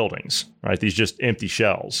of buildings, right? These just empty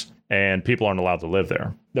shells, and people aren't allowed to live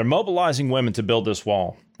there. They're mobilizing women to build this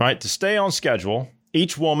wall, right? To stay on schedule,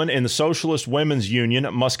 each woman in the Socialist Women's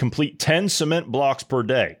Union must complete 10 cement blocks per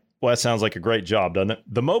day. Well, that sounds like a great job, doesn't it?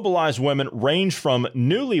 The mobilized women range from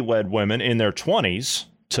newlywed women in their 20s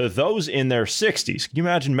to those in their 60s. Can you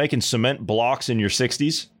imagine making cement blocks in your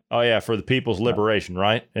 60s? Oh, yeah, for the people's liberation,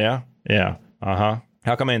 right? Yeah. Uh-huh.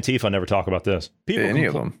 How come Antifa never talk about this? People any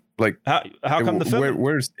of them. Like how come the feminists?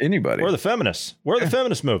 Where's anybody? Where are the feminists? Where are the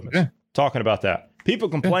feminist movements talking about that? People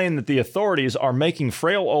complain that the authorities are making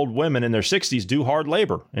frail old women in their 60s do hard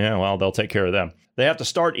labor. Yeah, well, they'll take care of them. They have to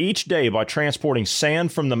start each day by transporting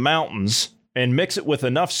sand from the mountains and mix it with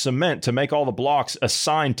enough cement to make all the blocks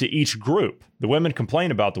assigned to each group. The women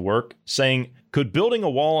complain about the work, saying, could building a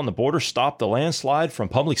wall on the border stop the landslide from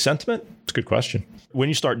public sentiment? It's a good question. When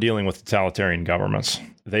you start dealing with totalitarian governments,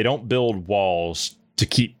 they don't build walls to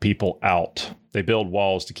keep people out. They build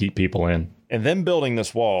walls to keep people in. And them building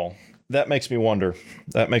this wall, that makes me wonder.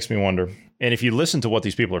 And if you listen to what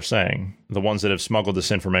these people are saying, the ones that have smuggled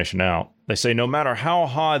this information out, they say no matter how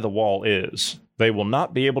high the wall is, they will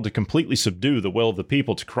not be able to completely subdue the will of the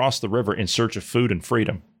people to cross the river in search of food and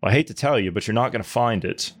freedom. I hate to tell you, but you're not going to find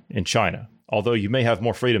it in China, although you may have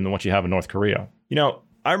more freedom than what you have in North Korea. You know,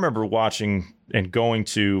 I remember watching and going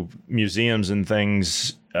to museums and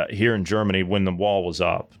things here in Germany when the wall was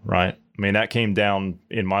up, right? I mean, that came down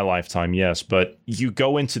in my lifetime, yes, but you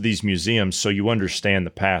go into these museums so you understand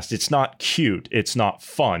the past. It's not cute. It's not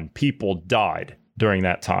fun. People died during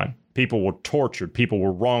that time. People were tortured. People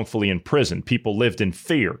were wrongfully imprisoned. People lived in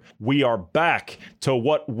fear. We are back to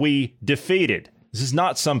what we defeated. This is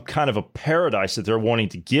not some kind of a paradise that they're wanting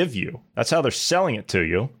to give you. That's how they're selling it to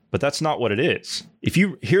you, but that's not what it is. If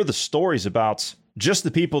you hear the stories about just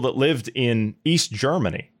the people that lived in East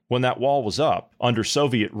Germany when that wall was up under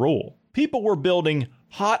Soviet rule, people were building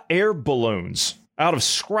hot air balloons out of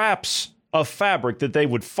scraps of fabric that they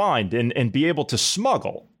would find and be able to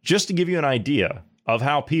smuggle, just to give you an idea of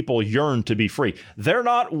how people yearn to be free. They're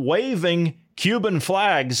not waving Cuban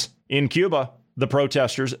flags in Cuba, the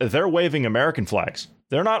protesters. They're waving American flags.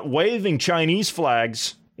 They're not waving Chinese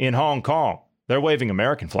flags in Hong Kong. They're waving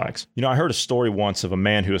American flags. You know, I heard a story once of a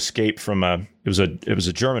man who escaped from it was a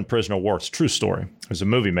German prisoner of war. It's a true story. There's a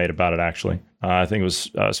movie made about it, actually. I think it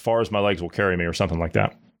was As Far As My Legs Will Carry Me or something like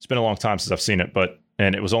that. It's been a long time since I've seen it,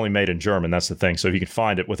 and it was only made in German. That's the thing. So if you can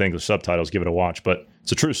find it with English subtitles, give it a watch. But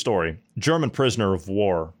it's a true story. German prisoner of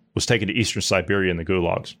war was taken to eastern Siberia in the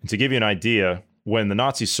gulags. And to give you an idea when the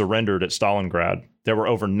Nazis surrendered at Stalingrad, there were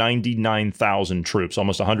over 99,000 troops,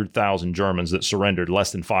 almost 100,000 Germans that surrendered.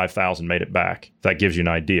 Less than 5,000 made it back. That gives you an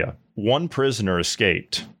idea. One prisoner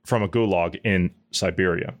escaped from a gulag in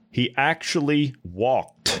Siberia. He actually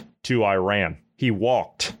walked to Iran. He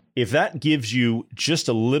walked. If that gives you just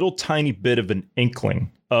a little tiny bit of an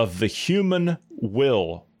inkling of the human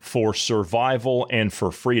will for survival and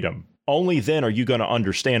for freedom, only then are you going to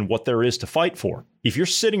understand what there is to fight for. If you're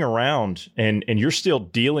sitting around and you're still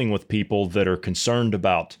dealing with people that are concerned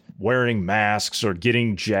about wearing masks or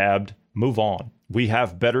getting jabbed, move on. We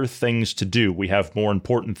have better things to do. We have more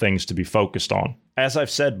important things to be focused on. As I've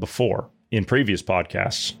said before in previous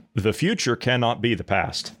podcasts, the future cannot be the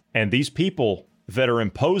past. And these people that are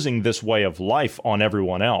imposing this way of life on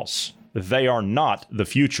everyone else, they are not the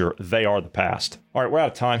future. They are the past. All right, we're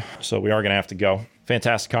out of time, so we are going to have to go.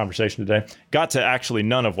 Fantastic conversation today. Got to actually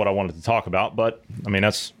none of what I wanted to talk about, but I mean,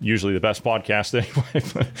 that's usually the best podcast anyway.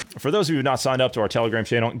 For those of you who have not signed up to our Telegram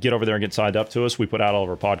channel, get over there and get signed up to us. We put out all of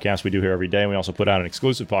our podcasts we do here every day. And we also put out an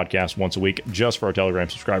exclusive podcast once a week just for our Telegram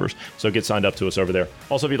subscribers. So get signed up to us over there.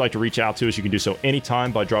 Also, if you'd like to reach out to us, you can do so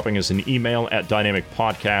anytime by dropping us an email at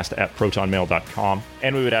dynamicpodcast@protonmail.com.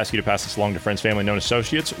 And we would ask you to pass this along to friends, family, known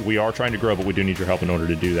associates. We are trying to grow, but we do need your help in order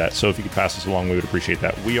to do that. So if you could pass this along, we would appreciate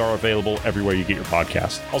that. We are available everywhere you get your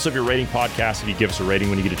podcast. Also, if you're rating podcasts, if you give us a rating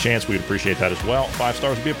when you get a chance, we would appreciate that as well. 5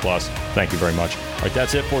 stars would be a plus. Thank you very much. All right,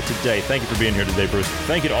 that's it for today. Thank you for being here today, Bruce.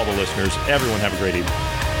 Thank you to all the listeners. Everyone have a great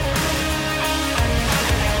evening.